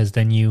whatever, because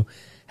then you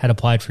had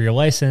applied for your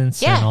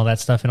license and all that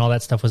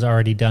stuff was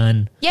already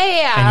done.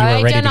 Yeah.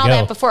 I'd done all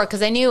that before,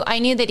 because I knew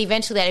that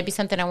eventually that'd be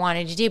something I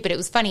wanted to do. But it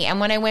was funny.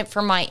 And when I went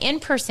for my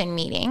in-person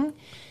meeting,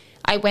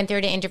 I went there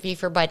to interview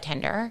for bud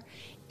tender.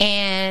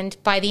 And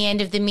by the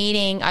end of the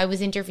meeting, I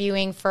was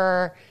interviewing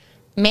for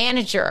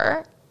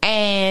manager.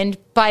 And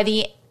by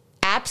the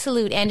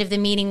absolute end of the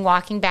meeting,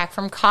 walking back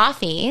from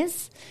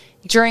coffees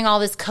during all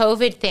this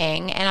COVID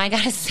thing. And I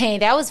got to say,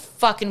 that was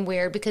fucking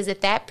weird, because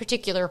at that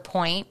particular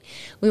point,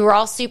 we were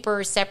all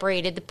super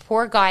separated. The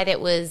poor guy that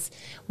was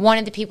one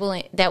of the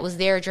people that was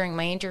there during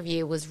my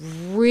interview was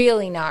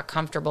really not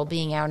comfortable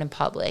being out in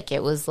public.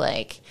 It was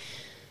like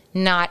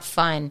not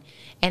fun.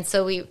 And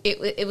so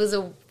it was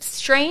a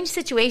strange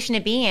situation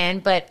to be in.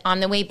 But on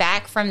the way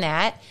back from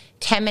that,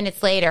 10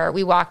 minutes later,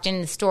 we walked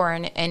in the store,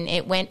 and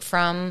it went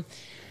from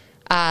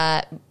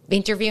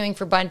interviewing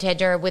for bud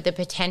tender with the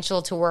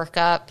potential to work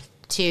up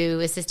to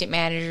assistant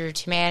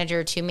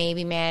manager to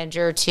maybe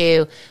manager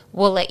to,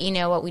 we'll let you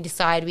know what we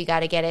decide, we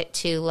got to get it,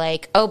 to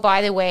like, oh,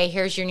 by the way,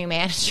 here's your new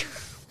manager.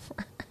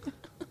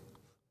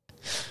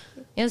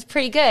 It was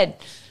pretty good.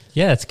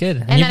 Yeah, it's good.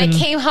 And then I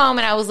came home,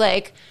 and I was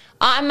like,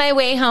 on my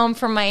way home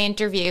from my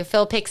interview,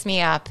 Phil picks me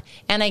up,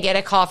 and I get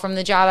a call from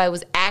the job I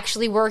was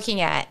actually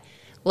working at,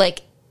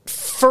 like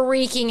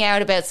freaking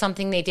out about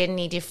something they didn't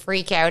need to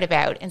freak out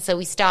about. And so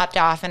we stopped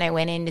off, and I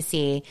went in to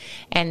see,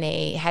 and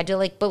they had to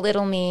like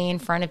belittle me in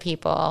front of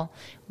people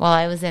while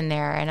I was in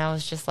there. And I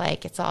was just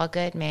like, it's all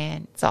good,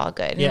 man. It's all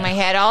good. Yeah. In my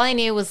head, all I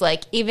knew was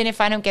like, even if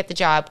I don't get the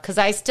job, because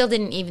I still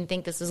didn't even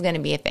think this was going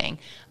to be a thing.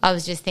 I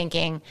was just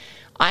thinking,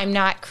 I'm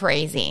not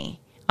crazy.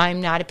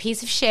 I'm not a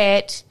piece of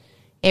shit.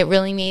 It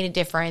really made a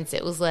difference.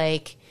 It was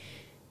like,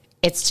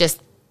 it's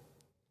just,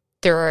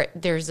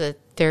 there's a,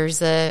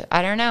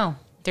 I don't know.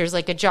 There's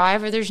like a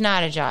jive or there's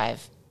not a jive.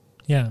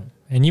 Yeah.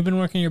 And you've been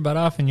working your butt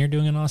off, and you're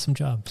doing an awesome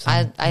job. So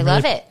I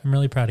love it. I'm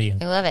really proud of you.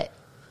 I love it.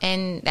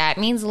 And that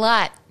means a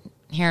lot,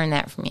 hearing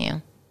that from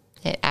you.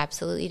 It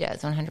absolutely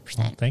does, 100%.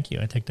 Well, thank you.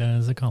 I take that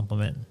as a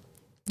compliment.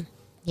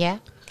 Yeah?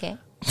 Okay.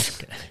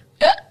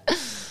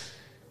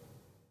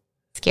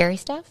 Scary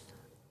stuff?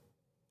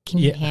 Can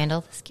you handle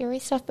the scary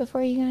stuff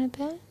before you go to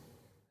bed?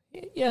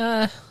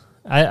 Yeah.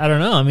 I don't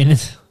know. I mean,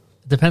 it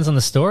depends on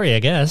the story, I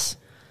guess.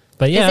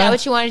 But yeah. Is that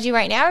what you want to do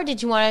right now, or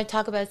did you want to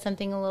talk about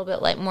something a little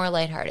bit more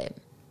lighthearted?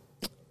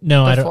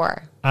 No,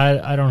 before?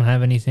 I don't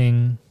have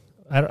anything.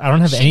 I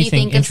don't have anything interesting. Should you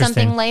think of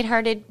something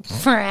lighthearted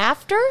for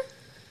after?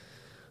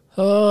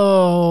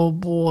 Oh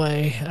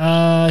boy.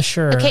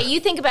 Sure. Okay,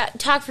 you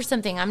talk for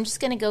something. I'm just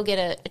going to go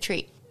get a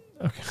treat.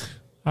 Okay.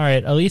 All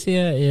right.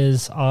 Alethea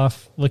is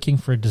off looking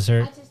for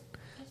dessert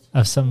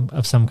of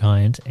some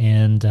kind,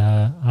 and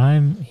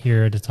I'm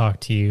here to talk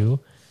to you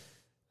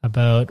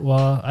about.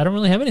 Well, I don't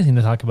really have anything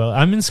to talk about.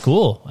 I'm in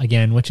school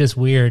again, which is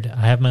weird.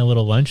 I have my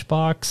little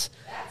lunchbox,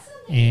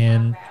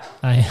 and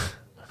I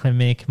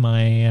make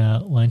my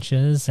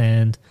lunches,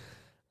 and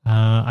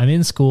I'm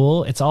in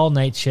school. It's all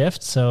night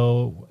shift,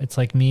 so it's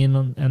like me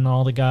and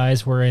all the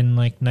guys were in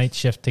like night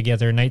shift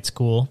together, night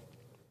school.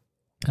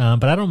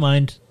 But I don't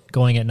mind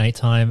going at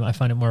nighttime. I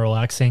find it more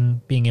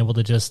relaxing, being able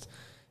to just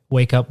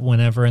wake up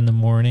whenever in the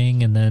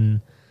morning, and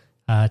then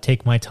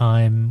take my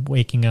time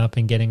waking up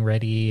and getting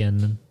ready,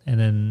 and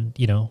then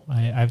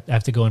I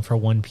have to go in for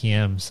 1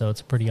 p.m. So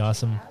it's pretty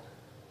awesome.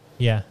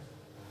 Yeah.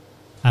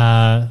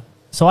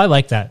 So I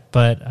like that,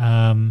 but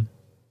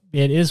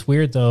it is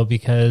weird though,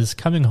 because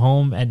coming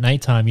home at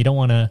nighttime, you don't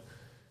want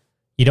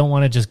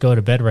to just go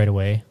to bed right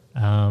away.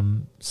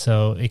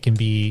 So it can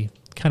be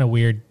kind of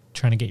weird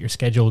trying to get your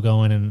schedule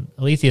going, and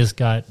Alethea's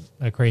got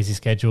a crazy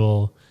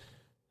schedule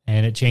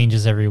and it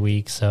changes every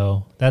week.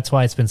 So that's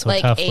why it's been so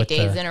tough. Like 8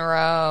 days in a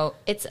row.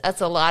 It's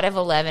a lot of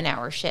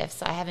 11-hour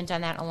shifts. I haven't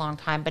done that in a long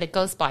time, but it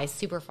goes by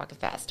super fucking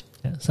fast.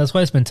 Yeah, so that's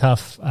why it's been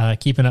tough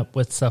keeping up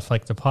with stuff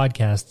like the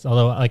podcast.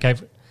 Although like I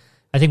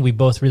think we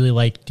both really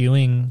like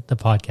doing the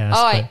podcast.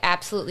 Oh, I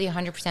absolutely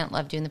 100%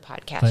 love doing the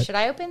podcast. Should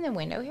I open the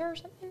window here or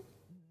something?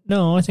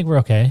 No, I think we're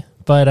okay.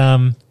 But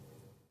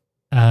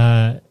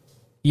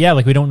yeah,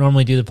 like we don't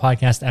normally do the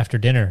podcast after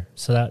dinner,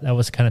 so that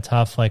was kind of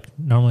tough. Like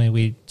normally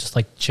we just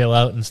like chill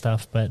out and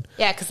stuff, but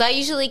yeah, because I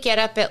usually get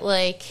up at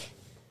like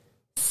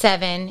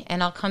 7,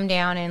 and I'll come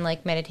down and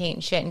like meditate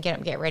and shit, and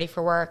get ready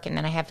for work, and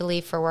then I have to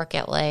leave for work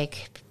at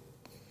like,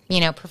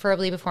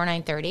 preferably before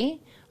 9:30.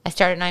 I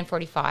start at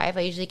 9:45.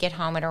 I usually get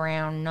home at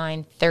around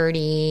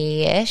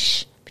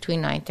 9:30-ish,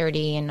 between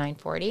 9:30 and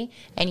 9:40.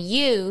 And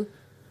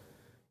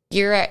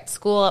you're at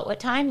school at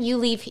what time? You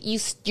leave.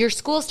 Your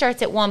school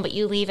starts at 1, but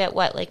you leave at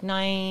what, like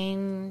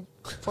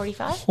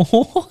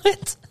 9:45?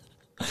 What?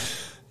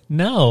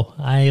 No,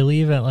 I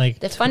leave at like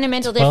the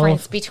fundamental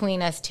difference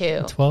between us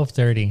two.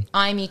 12:30.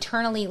 I'm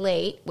eternally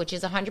late, which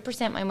is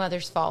 100% my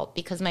mother's fault,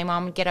 because my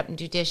mom would get up and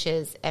do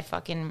dishes at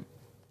fucking,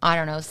 I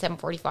don't know,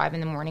 7:45 in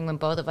the morning when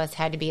both of us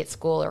had to be at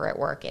school or at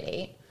work at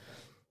 8.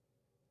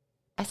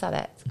 I saw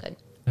that. It's good.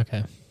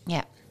 Okay.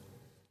 Yeah.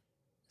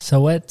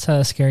 So what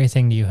scary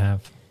thing do you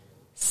have?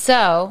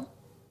 So,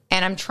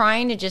 and I'm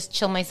trying to just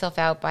chill myself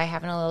out by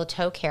having a little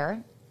toe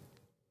care.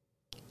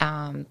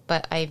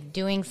 But I'm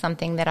doing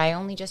something that I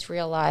only just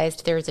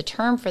realized there's a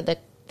term for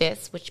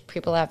this, which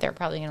people out there are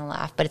probably going to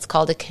laugh, but it's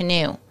called a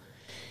canoe.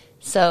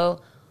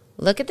 So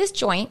look at this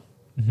joint.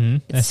 Mm-hmm.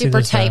 It's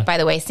super tight, by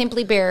the way.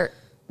 Simply Bare,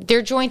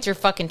 their joints are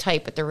fucking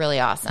tight, but they're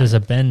really awesome. There's a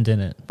bend in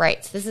it.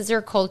 Right. So this is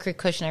their Cold Creek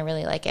cushion. I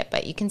really like it,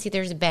 but you can see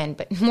there's a bend.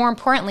 But more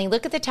importantly,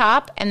 look at the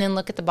top and then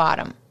look at the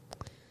bottom.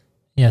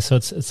 Yeah, so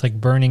it's like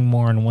burning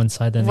more on one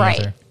side than the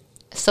other. Right.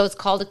 So it's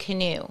called a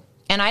canoe.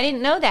 And I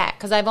didn't know that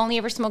because I've only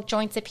ever smoked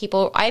joints that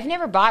I've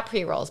never bought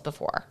pre-rolls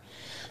before.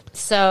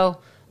 So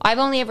I've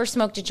only ever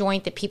smoked a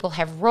joint that people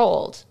have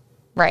rolled,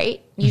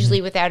 right?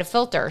 Usually without a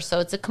filter. So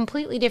it's a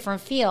completely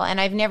different feel.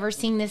 And I've never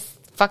seen this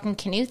fucking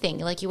canoe thing.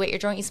 Like you wet your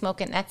joint, you smoke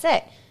it, and that's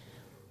it.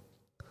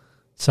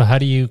 So how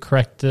do you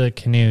correct the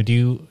canoe?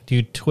 Do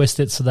you twist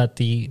it so that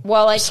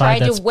I side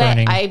tried that's to wet.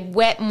 burning... I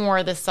wet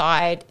more the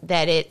side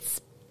that it's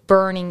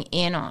burning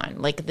in on,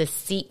 like the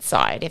seat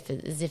side, if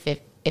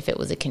it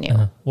was a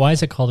canoe. Why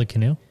is it called a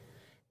canoe?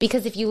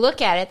 Because if you look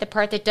at it, the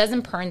part that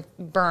doesn't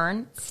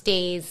burn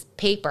stays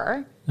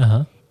paper,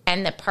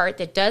 and the part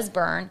that does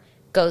burn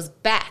goes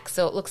back.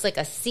 So it looks like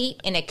a seat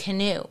in a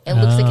canoe. It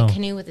looks like a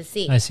canoe with a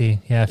seat. I see.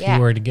 Yeah, if you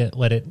were to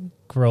let it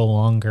grow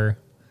longer.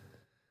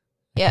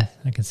 I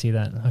can see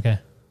that. Okay.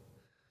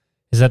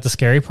 Is that the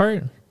scary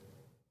part?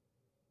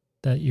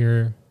 That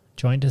your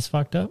joint is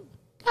fucked up?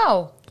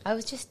 No. I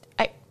was just...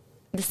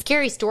 the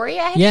scary story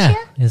I had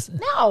to share?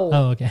 No.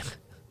 Oh, okay.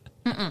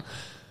 Mm-mm.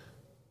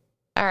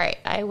 All right.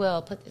 I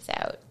will put this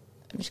out.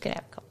 I'm just going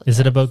to have a couple of Is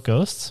it about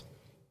ghosts?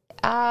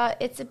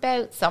 It's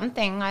about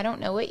something. I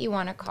don't know what you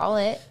want to call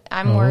it.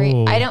 I'm worried.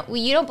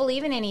 You don't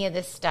believe in any of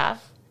this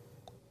stuff.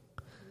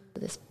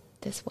 This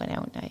went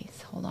out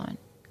nice. Hold on.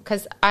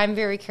 Because I'm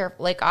very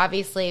careful. Like,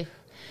 obviously...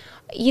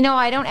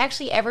 I don't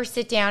actually ever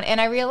sit down,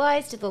 and I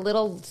realized the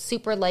little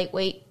super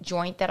lightweight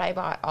joint that I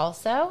bought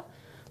also,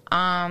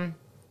 I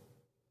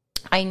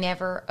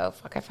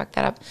fucked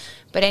that up.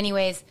 But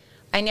anyways,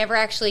 I never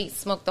actually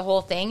smoked the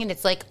whole thing, and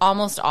it's like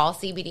almost all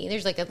CBD.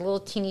 There's like a little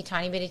teeny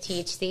tiny bit of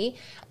THC.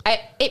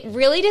 It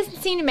really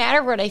doesn't seem to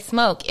matter what I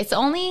smoke.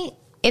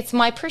 It's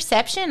my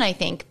perception, I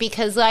think,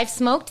 because I've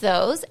smoked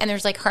those, and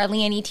there's like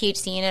hardly any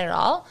THC in it at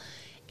all.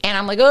 And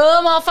I'm like, oh,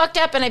 I'm all fucked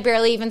up, and I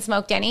barely even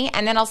smoked any.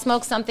 And then I'll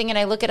smoke something, and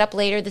I look it up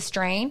later, the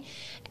strain,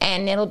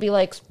 and it'll be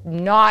like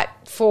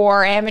not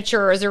for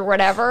amateurs or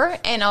whatever.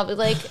 And I'll be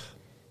like,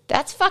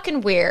 that's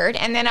fucking weird.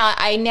 And then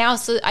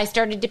I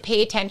started to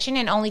pay attention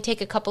and only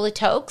take a couple of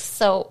tokes.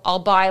 So I'll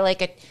buy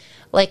like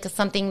like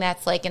something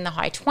that's like in the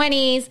high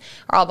 20s,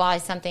 or I'll buy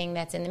something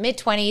that's in the mid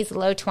 20s,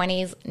 low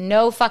 20s,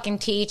 no fucking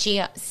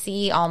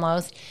THC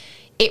almost.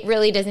 It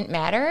really doesn't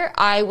matter.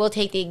 I will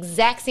take the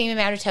exact same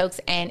amount of tokes,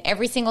 and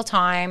every single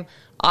time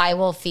I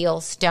will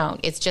feel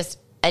stoned. It's just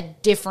a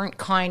different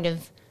kind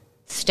of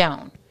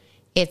stone.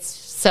 It's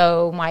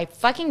so my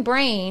fucking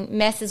brain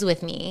messes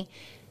with me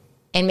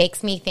and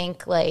makes me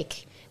think,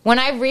 like, when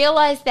I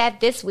realized that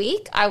this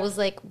week, I was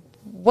like,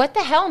 what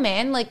the hell,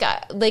 man? Like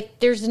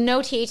there's no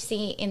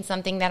THC in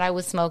something that I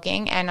was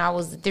smoking, and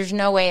there's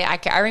no way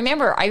I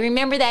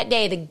remember that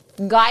day the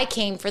guy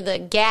came for the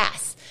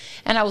gas,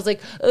 and I was like,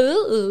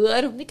 oh,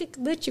 I don't think I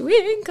could let you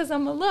in because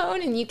I'm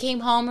alone, and you came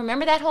home.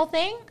 Remember that whole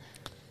thing?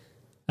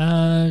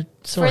 Sort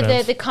for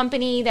of. the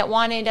company that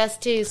wanted us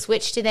to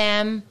switch to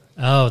them.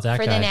 Oh, that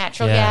for guy. the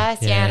natural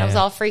gas. Yeah, and I was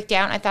all freaked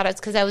out. I thought it was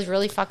because I was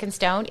really fucking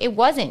stoned. It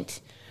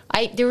wasn't.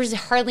 There was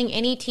hardly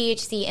any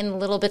THC in the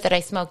little bit that I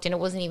smoked, and it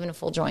wasn't even a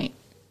full joint.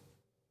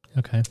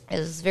 Okay. It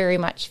was very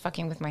much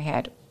fucking with my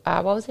head.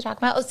 What was I talking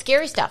about? Oh,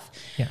 scary stuff.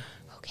 Yeah.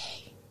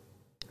 Okay.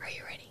 Are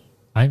you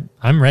ready?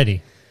 I'm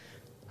ready.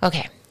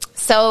 Okay.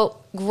 So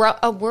we're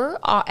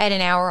at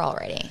an hour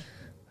already.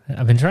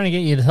 I've been trying to get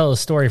you to tell a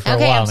story for a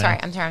while now.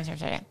 I'm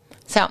sorry.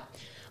 So,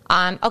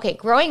 okay,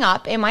 growing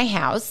up in my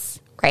house,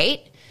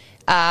 right?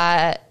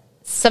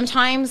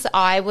 Sometimes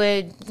I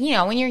would,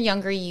 when you're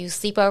younger, you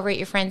sleep over at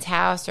your friend's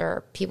house,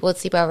 or people would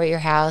sleep over at your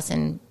house,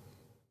 and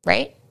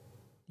right?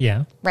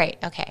 Yeah. Right.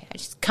 Okay.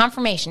 Just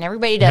confirmation.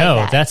 Everybody does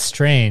that. No, that's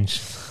strange.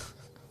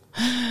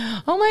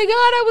 Oh my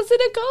God, I was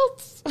in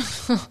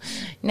a cult.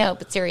 No,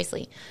 but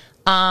seriously.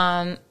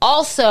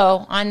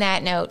 Also, on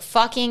that note,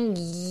 fucking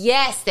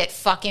yes, that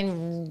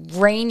fucking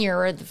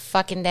Rainier,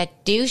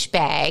 that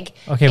douchebag.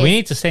 Okay, we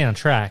need to stay on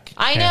track.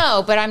 I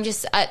know, but I'm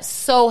just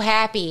so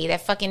happy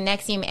that fucking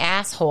Nexium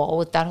asshole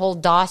with that whole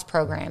DOS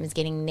program is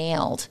getting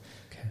nailed.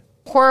 Okay.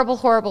 Horrible,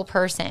 horrible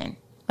person.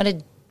 What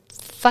a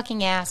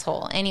fucking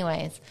asshole.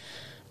 Anyways,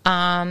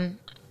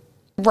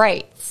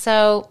 right.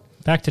 So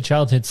back to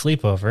childhood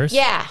sleepovers.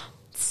 Yeah.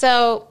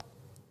 So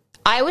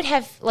I would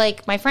have,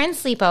 like, my friends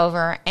sleep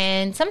over,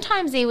 and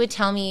sometimes they would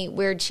tell me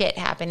weird shit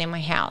happened in my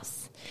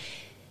house.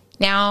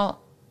 Now,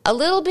 a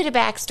little bit of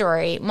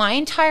backstory. My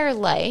entire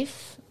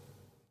life,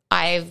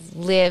 I've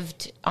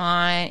lived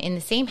in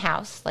the same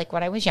house, like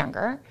when I was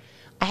younger.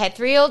 I had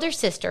 3 older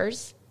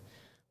sisters.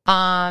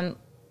 So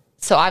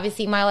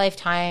obviously my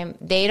lifetime,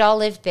 they'd all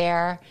lived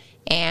there,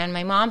 and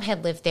my mom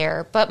had lived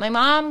there. But my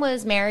mom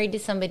was married to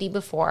somebody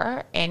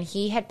before, and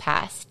he had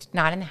passed,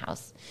 not in the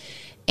house.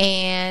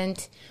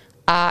 And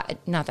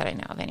not that I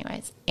know of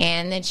anyways.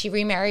 And then she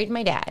remarried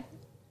my dad.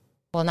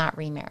 Well, not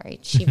remarried.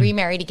 She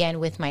remarried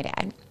again with my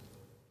dad.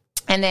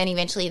 And then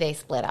eventually they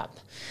split up.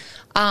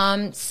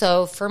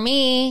 So for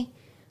me,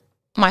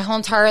 my whole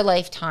entire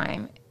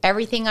lifetime,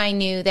 everything I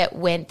knew that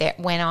went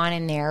on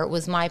in there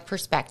was my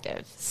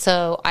perspective.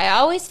 So I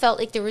always felt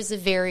like there was a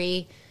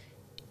very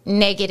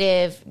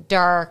negative,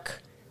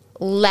 dark,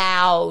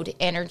 loud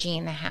energy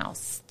in the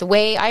house. The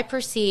way I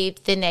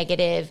perceived the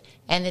negative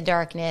and the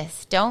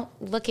darkness, don't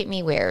look at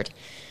me weird.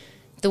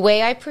 The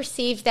way I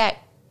perceived that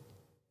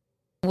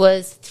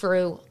was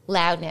through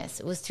loudness.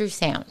 It was through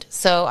sound.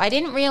 So I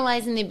didn't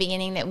realize in the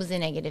beginning that was a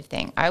negative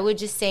thing. I would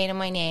just say to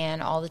my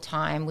nan all the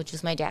time, which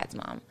was my dad's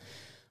mom,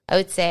 I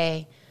would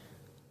say,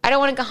 I don't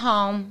want to go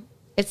home.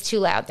 It's too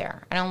loud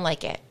there. I don't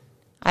like it.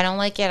 I don't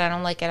like it. I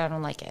don't like it. I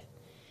don't like it.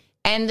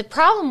 And the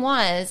problem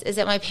is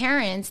that my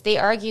parents, they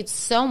argued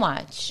so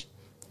much.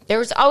 There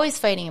was always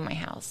fighting in my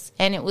house.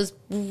 And it was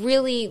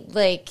really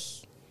like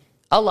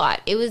a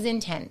lot. It was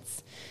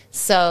intense.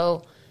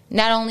 So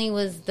not only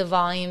was the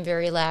volume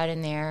very loud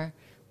in there,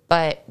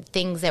 but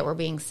things that were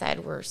being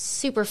said were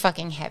super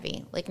fucking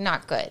heavy. Like,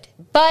 not good.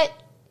 But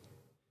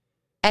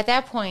at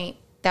that point,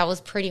 that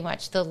was pretty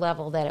much the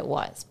level that it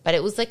was. But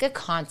it was like a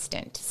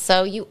constant.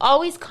 So you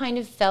always kind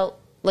of felt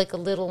like a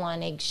little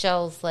on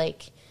eggshells,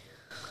 like,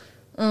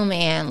 oh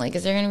man, like,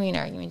 is there going to be an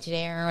argument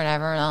today or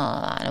whatever?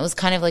 And it was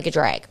kind of like a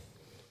drag.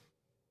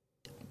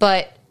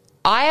 But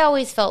I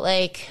always felt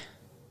like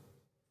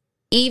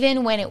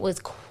even when it was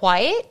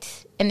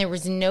quiet and there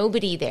was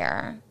nobody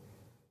there,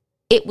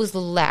 it was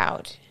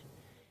loud.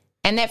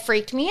 And that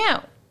freaked me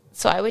out.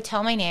 So I would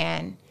tell my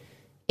nan,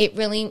 it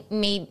really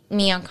made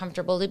me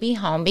uncomfortable to be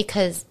home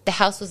because the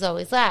house was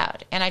always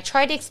loud. And I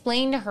tried to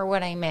explain to her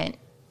what I meant,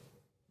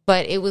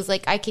 but it was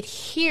like I could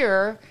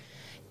hear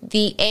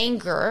the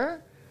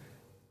anger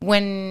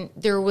when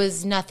there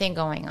was nothing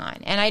going on.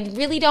 And I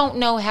really don't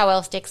know how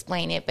else to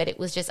explain it, but it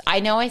was just, I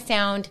know I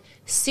sound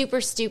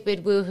super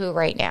stupid woohoo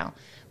right now,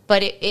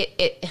 but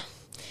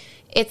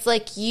it's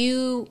like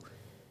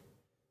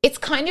it's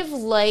kind of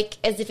like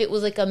as if it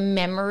was like a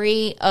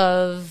memory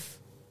of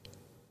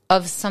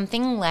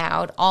something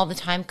loud all the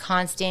time,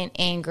 constant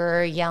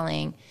anger,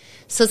 yelling.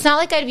 So it's not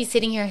like I'd be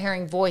sitting here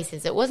hearing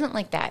voices. It wasn't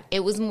like that.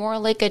 It was more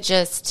like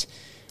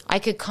I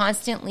could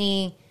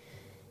constantly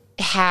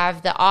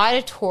have the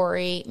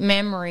auditory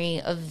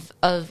memory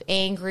of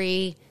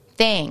angry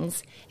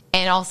things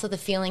and also the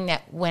feeling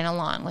that went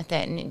along with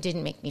it, and it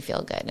didn't make me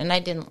feel good, and I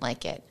didn't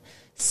like it.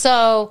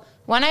 So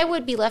when I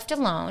would be left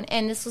alone,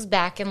 and this was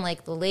back in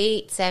like the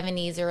late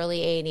 70s, early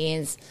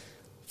 80s,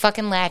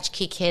 fucking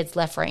latchkey kids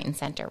left, right, and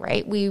center,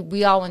 right?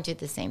 We all went through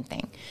the same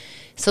thing.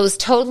 So it was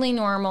totally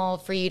normal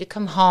for you to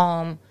come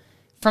home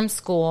from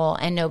school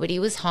and nobody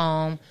was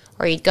home,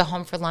 or you'd go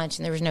home for lunch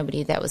and there was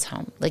nobody that was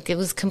home. Like, it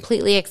was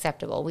completely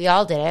acceptable. We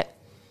all did it.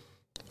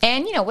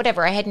 And, you know,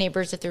 whatever. I had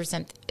neighbors if there was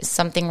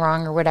something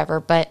wrong or whatever,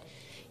 but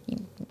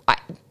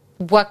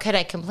what could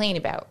I complain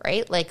about,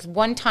 right? Like,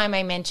 one time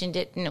I mentioned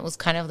it and it was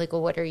kind of like,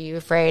 well, what are you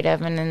afraid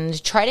of? And then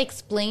to try to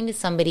explain to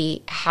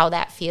somebody how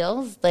that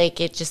feels, like,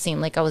 it just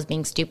seemed like I was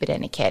being stupid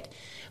and a kid.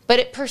 But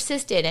it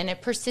persisted, and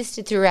it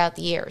persisted throughout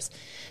the years.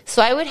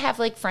 So I would have,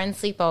 like, friends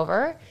sleep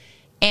over,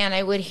 and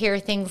I would hear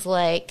things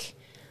like,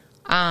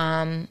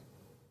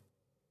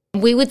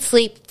 we would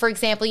sleep, for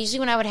example, usually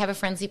when I would have a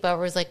friend sleep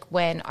over was like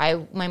when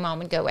my mom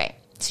would go away.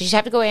 So she'd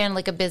have to go away on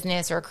like a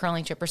business or a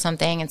curling trip or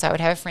something, and so I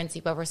would have a friend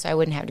sleep over so I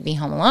wouldn't have to be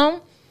home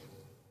alone.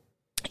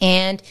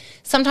 And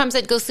sometimes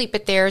I'd go sleep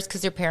at theirs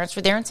because their parents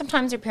were there, and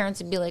sometimes their parents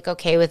would be like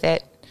okay with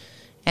it,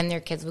 and their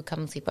kids would come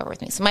and sleep over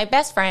with me. So my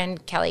best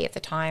friend, Kelly, at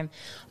the time,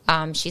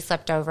 she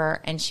slept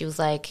over, and she was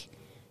like,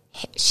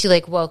 she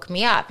like woke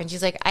me up, and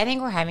she's like, I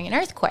think we're having an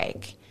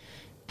earthquake.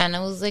 And I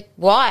was like,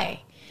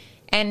 why?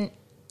 And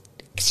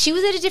she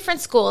was at a different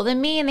school than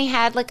me, and they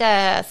had like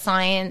a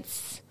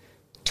science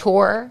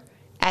tour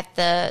at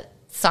the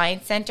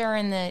science center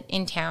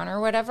in town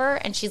or whatever.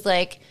 And she's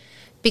like,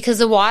 because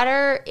the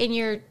water in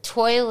your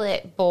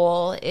toilet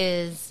bowl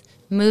is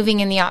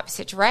moving in the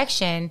opposite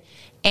direction,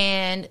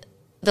 and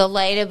the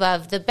light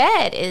above the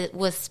bed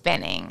was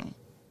spinning.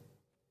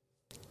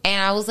 And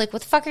I was like,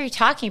 what the fuck are you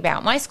talking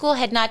about? My school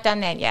had not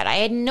done that yet. I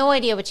had no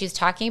idea what she was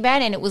talking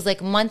about. And it was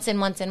like months and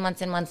months and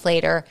months and months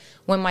later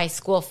when my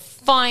school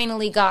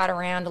finally got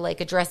around to like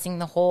addressing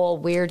the whole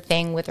weird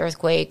thing with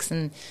earthquakes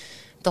and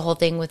the whole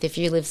thing with if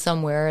you live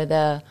somewhere,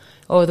 the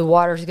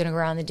water's going to go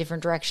around the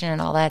different direction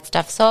and all that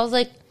stuff. So I was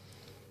like,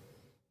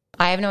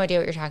 I have no idea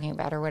what you're talking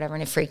about or whatever.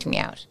 And it freaked me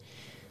out.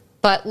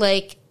 But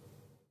like,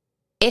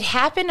 it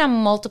happened on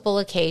multiple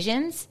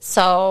occasions.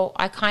 So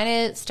I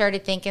kind of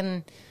started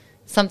thinking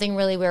something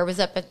really weird was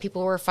up, but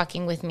people were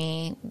fucking with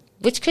me,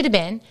 which could have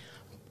been,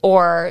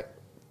 or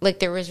like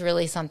there was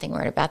really something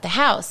weird about the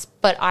house.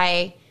 But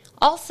I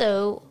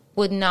also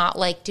would not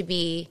like to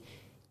be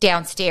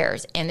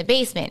downstairs in the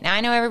basement. Now I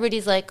know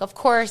everybody's like, of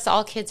course,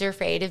 all kids are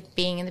afraid of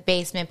being in the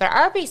basement, but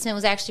our basement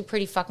was actually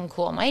pretty fucking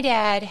cool. My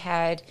dad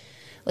had,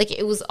 like,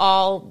 it was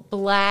all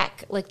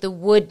black, like the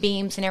wood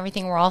beams and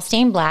everything were all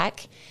stained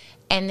black.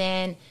 And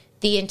then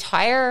the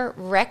entire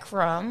rec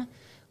room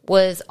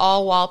was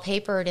all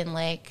wallpapered in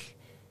like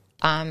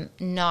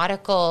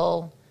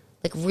nautical,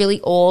 like really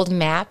old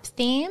map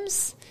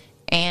themes,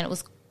 and it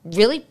was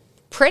really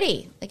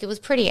pretty. Like, it was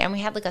pretty, and we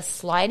had like a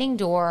sliding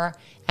door.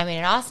 I mean,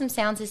 an awesome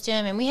sound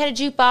system, and we had a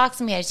jukebox,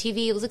 and we had a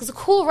TV. It was like, it was a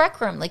cool rec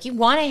room. Like, you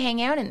want to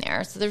hang out in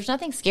there, so there's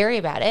nothing scary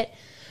about it.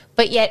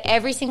 But yet,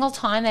 every single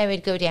time I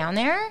would go down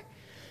there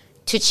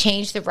to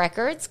change the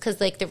records, because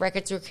like the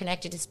records were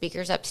connected to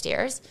speakers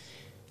upstairs,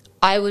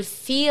 I would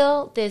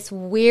feel this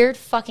weird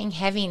fucking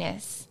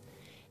heaviness,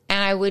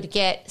 and I would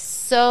get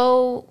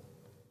so.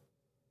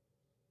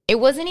 It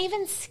wasn't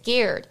even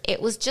scared.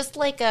 It was just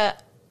like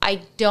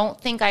I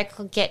don't think I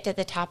could get to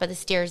the top of the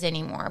stairs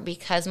anymore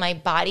because my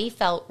body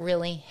felt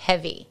really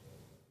heavy.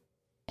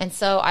 And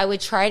so I would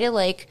try to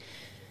like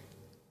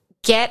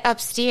get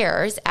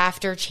upstairs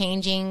after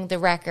changing the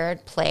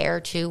record player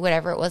to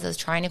whatever it was I was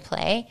trying to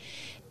play.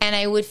 And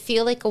I would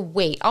feel like a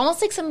weight,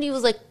 almost like somebody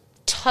was like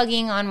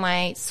tugging on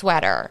my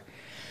sweater.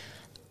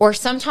 Or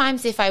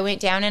sometimes if I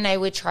went down and I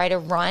would try to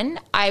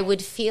run, I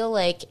would feel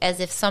like as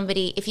if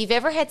somebody, if you've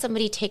ever had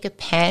somebody take a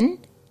pen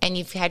and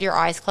you've had your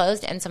eyes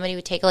closed and somebody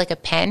would take like a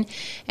pen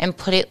and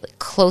put it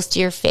close to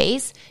your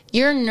face,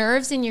 your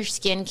nerves in your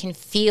skin can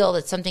feel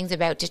that something's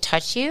about to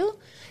touch you.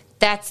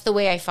 That's the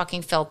way I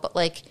fucking felt. But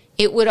like,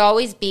 it would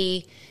always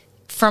be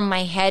from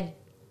my head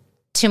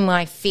to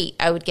my feet.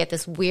 I would get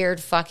this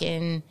weird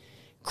fucking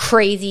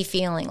crazy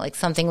feeling like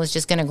something was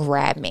just going to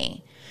grab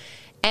me.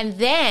 And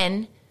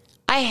then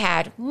I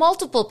had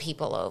multiple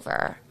people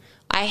over.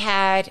 I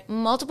had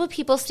multiple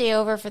people stay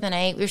over for the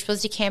night. We were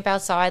supposed to camp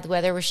outside. The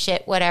weather was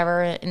shit,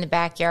 whatever, in the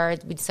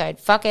backyard. We decided,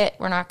 fuck it,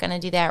 we're not going to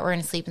do that. We're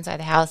going to sleep inside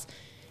the house.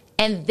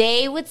 And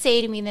they would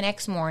say to me the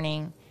next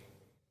morning,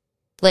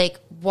 like,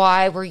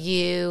 why were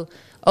you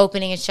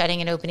opening and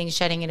shutting and opening and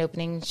shutting and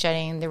opening and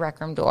shutting the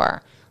rec room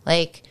door?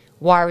 Like,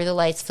 why were the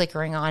lights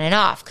flickering on and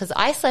off? Because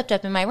I slept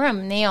up in my room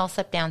and they all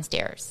slept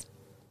downstairs.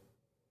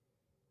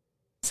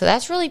 So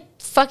that's really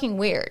fucking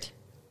weird.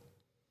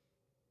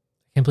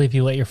 Can't believe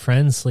you let your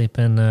friends sleep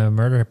in a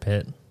murder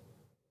pit.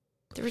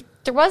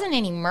 There wasn't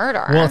any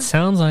murder. Well, it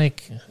sounds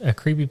like a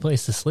creepy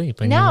place to sleep.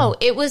 No,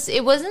 it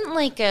wasn't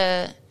like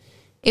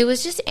it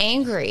was just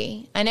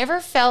angry.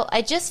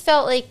 I just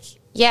felt like,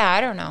 yeah,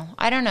 I don't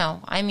know.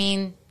 I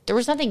mean, there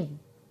was nothing,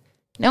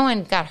 no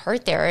one got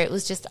hurt there. It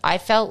was just, I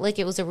felt like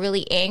it was a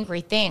really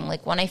angry thing.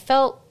 Like when I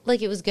felt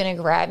like it was going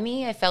to grab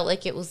me, I felt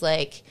like it was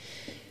like,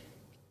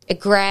 it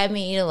grabbed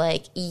me to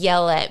like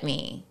yell at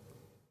me.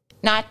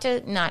 not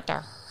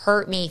to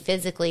hurt me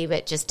physically,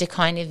 but just to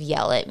kind of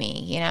yell at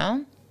me, you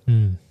know?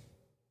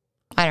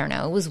 I don't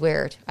know. It was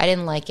weird. I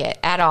didn't like it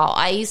at all.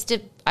 I used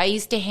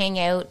to hang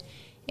out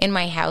in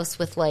my house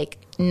with like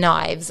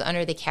knives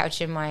under the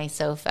couch in my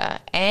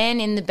sofa and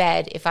in the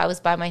bed. If I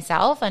was by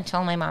myself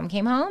until my mom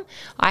came home,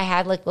 I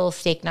had like little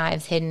steak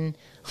knives hidden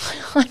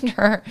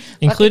under.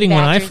 Including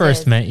when I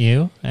first met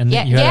you, and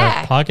you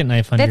had a pocket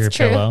knife under your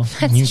pillow.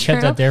 And you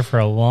kept that there for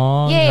a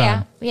long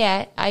time.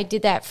 Yeah. I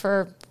did that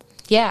for,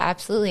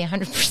 absolutely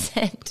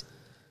 100%.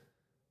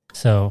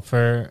 So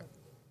for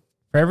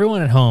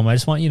everyone at home, I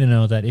just want you to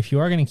know that if you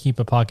are going to keep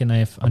a pocket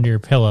knife under your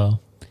pillow,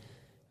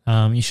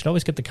 you should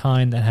always get the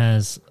kind that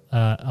has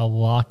a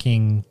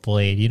locking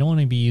blade. You don't want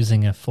to be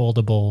using a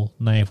foldable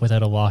knife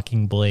without a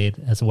locking blade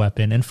as a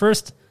weapon. And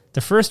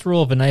the first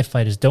rule of a knife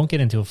fight is don't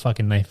get into a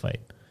fucking knife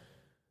fight.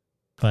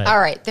 But all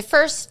right. The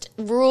first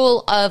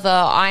rule of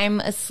I'm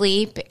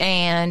asleep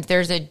and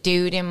there's a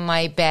dude in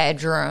my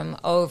bedroom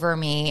over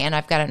me and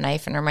I've got a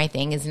knife under my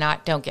thing is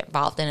not don't get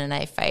involved in a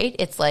knife fight.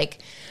 It's like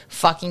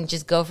fucking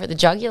just go for the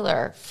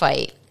jugular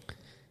fight.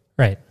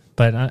 Right.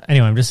 But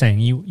anyway, I'm just saying,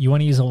 you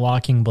want to use a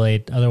locking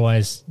blade.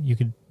 Otherwise, you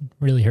could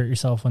really hurt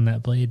yourself when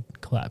that blade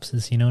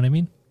collapses. You know what I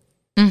mean?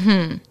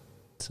 Mm-hmm.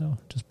 So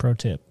just pro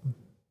tip.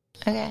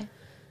 Okay.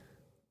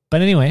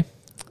 But anyway,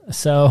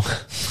 so...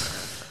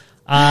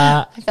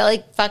 I felt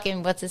like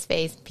fucking, what's his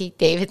face? Pete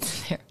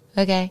Davidson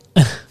there. Okay.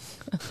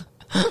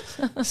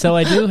 So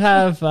I do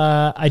have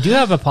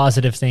a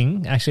positive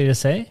thing actually to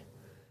say,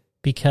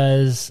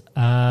 because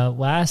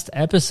last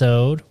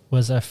episode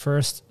was a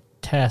first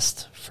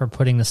test for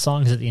putting the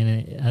songs at the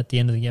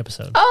end of the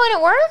episode. Oh, and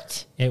it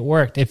worked? It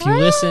worked. If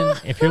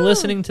you're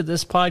listening to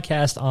this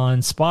podcast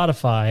on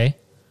Spotify,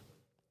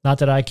 not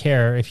that I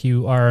care if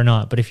you are or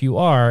not, but if you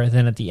are,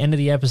 then at the end of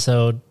the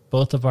episode,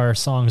 both of our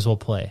songs will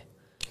play.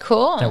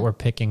 Cool. That we're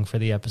picking for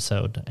the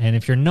episode. And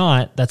if you're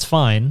not, that's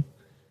fine.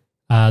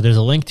 There's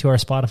a link to our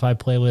Spotify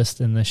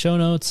playlist in the show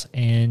notes,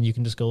 and you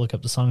can just go look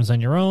up the songs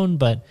on your own.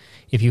 But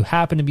if you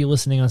happen to be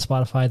listening on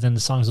Spotify, then the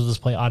songs will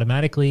just play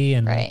automatically.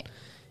 And right.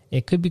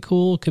 It could be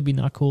cool, could be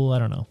not cool. I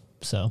don't know.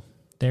 So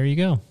there you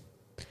go.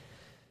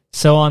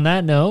 So on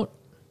that note,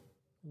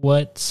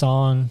 what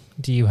song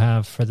do you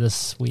have for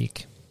this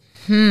week?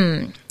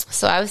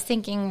 So I was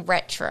thinking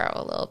retro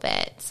a little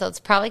bit. So it's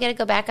probably going to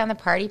go back on the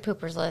Party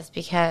Poopers list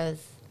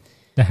because...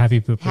 The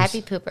Happy Poopers.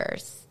 Happy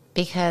Poopers.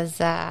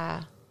 Because,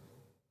 I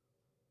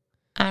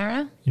don't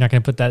know. You're not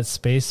going to put that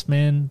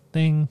Spaceman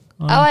thing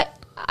on? Oh,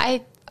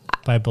 I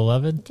by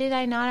Beloved? Did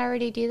I not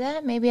already do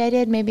that? Maybe I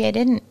did. Maybe I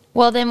didn't.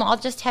 Well, then I'll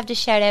just have to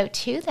shout out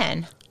two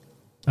then.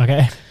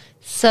 Okay.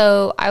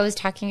 So I was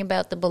talking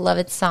about the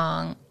Beloved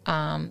song,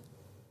 Outer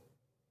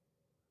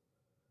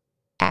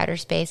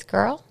Space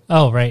Girl.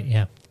 Oh, right.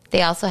 Yeah.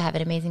 They also have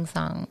an amazing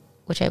song,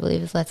 which I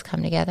believe is Let's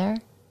Come Together.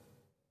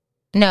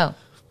 No,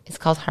 it's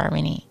called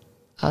Harmony.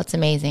 Oh, it's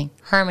amazing.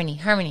 Harmony.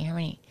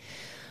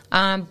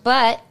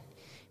 But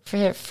for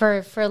a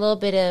little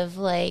bit of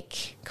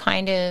like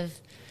kind of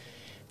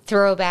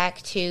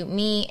throwback to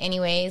me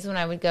anyways, when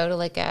I would go to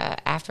like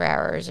a after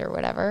hours or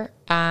whatever,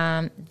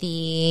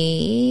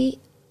 the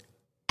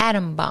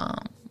Atom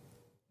Bomb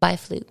by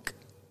Fluke.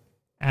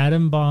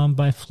 Atom Bomb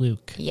by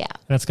Fluke. Yeah.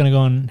 That's going to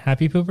go on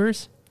Happy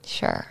Poopers?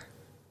 Sure.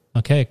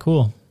 Okay,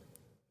 cool.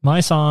 My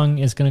song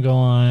is going to go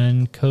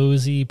on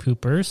Cozy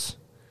Poopers.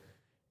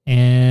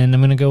 And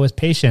I'm going to go with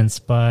Patience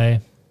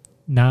by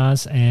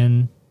Nas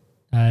and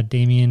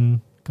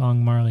Damian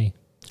Gong Marley.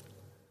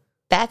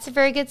 That's a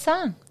very good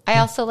song. I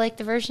also like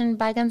the version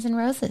by Guns N'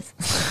 Roses.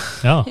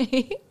 Oh,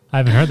 I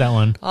haven't heard that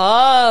one.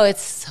 Oh,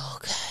 it's so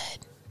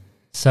good.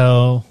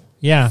 So,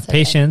 yeah, So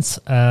Patience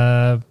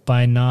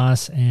by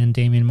Nas and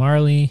Damian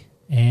Marley.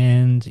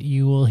 And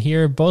you will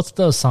hear both of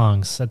those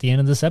songs at the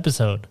end of this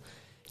episode.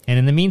 And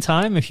in the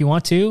meantime, if you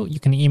want to, you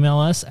can email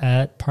us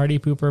at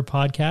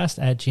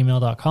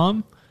partypooperpodcast@gmail.com.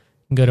 You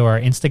can go to our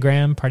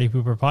Instagram, Party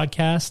Pooper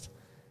Podcast.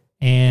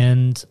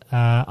 And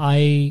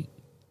I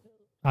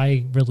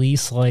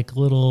release like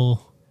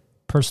little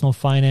personal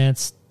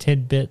finance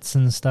tidbits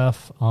and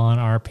stuff on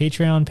our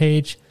Patreon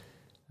page,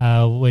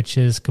 which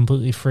is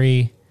completely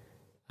free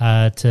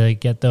to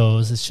get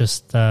those. It's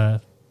just I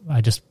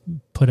just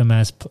put them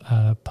as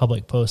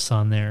public posts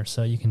on there,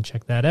 so you can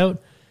check that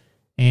out.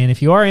 And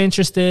if you are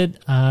interested,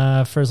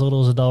 for as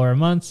little as $1 a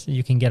month,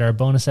 you can get our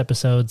bonus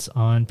episodes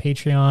on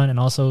Patreon and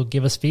also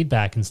give us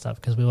feedback and stuff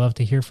because we love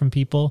to hear from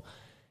people.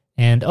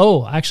 And,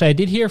 actually, I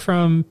did hear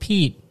from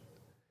Pete.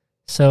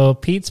 So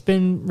Pete's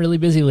been really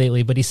busy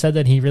lately, but he said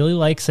that he really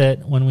likes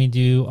it when we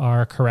do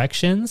our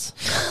corrections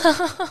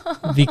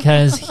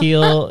because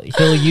he'll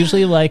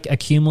usually like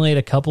accumulate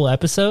a couple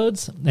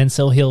episodes, and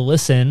so he'll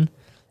listen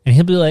and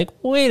he'll be like,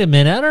 "Wait a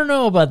minute, I don't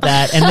know about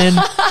that," and then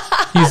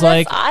he's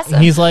like,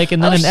 awesome. He's like,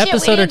 and then an shit,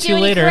 episode or two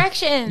later,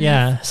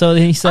 yeah. So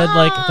he said,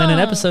 like, then an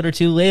episode or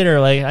two later,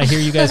 like I hear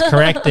you guys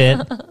correct it.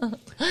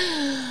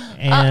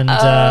 And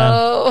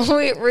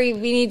we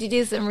need to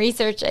do some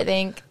research, I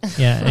think.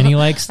 yeah, and he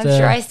likes I'm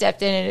sure I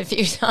stepped in it a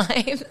few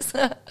times.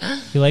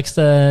 he likes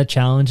the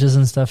challenges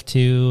and stuff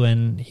too,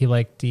 and he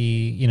liked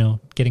the,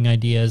 getting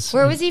ideas.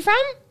 Where was he from?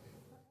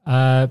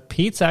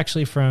 Pete's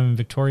actually from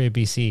Victoria,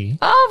 BC.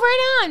 Oh,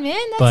 right on,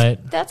 man.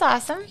 That's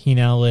awesome. He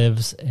now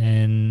lives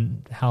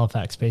in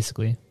Halifax,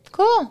 basically.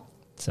 Cool.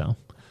 So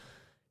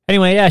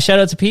anyway, yeah, shout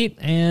out to Pete.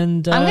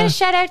 And I'm going to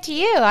shout out to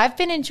you. I've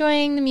been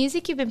enjoying the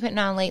music you've been putting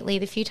on lately.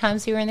 The few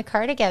times we were in the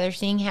car together,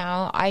 seeing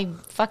how I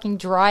fucking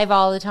drive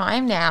all the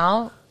time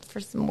now for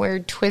some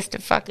weird twist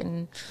of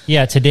fucking...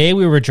 Yeah, today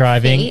we were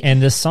driving fate.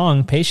 And this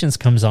song, Patience,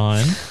 comes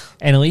on.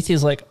 And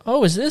Alicia's like,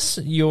 oh, is this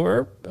on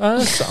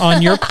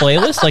your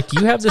playlist? Like,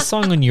 you have this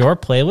song on your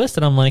playlist?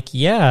 And I'm like,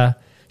 yeah.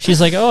 She's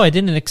like, oh, I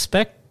didn't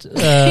expect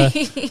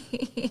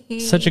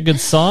such a good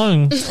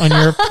song on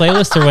your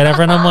playlist or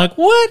whatever. And I'm like,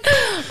 what?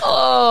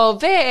 Oh,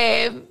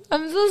 babe,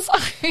 I'm so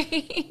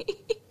sorry.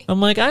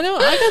 I'm like, I know,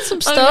 I got some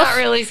stuff. I'm not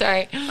really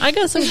sorry. I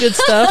got some good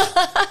stuff.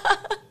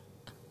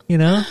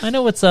 I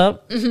know what's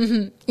up.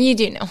 You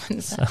do know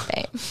what's up,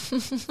 babe.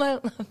 I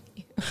love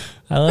you.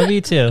 I love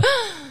you too.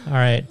 All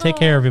right, take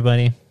care,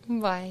 everybody.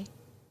 Bye.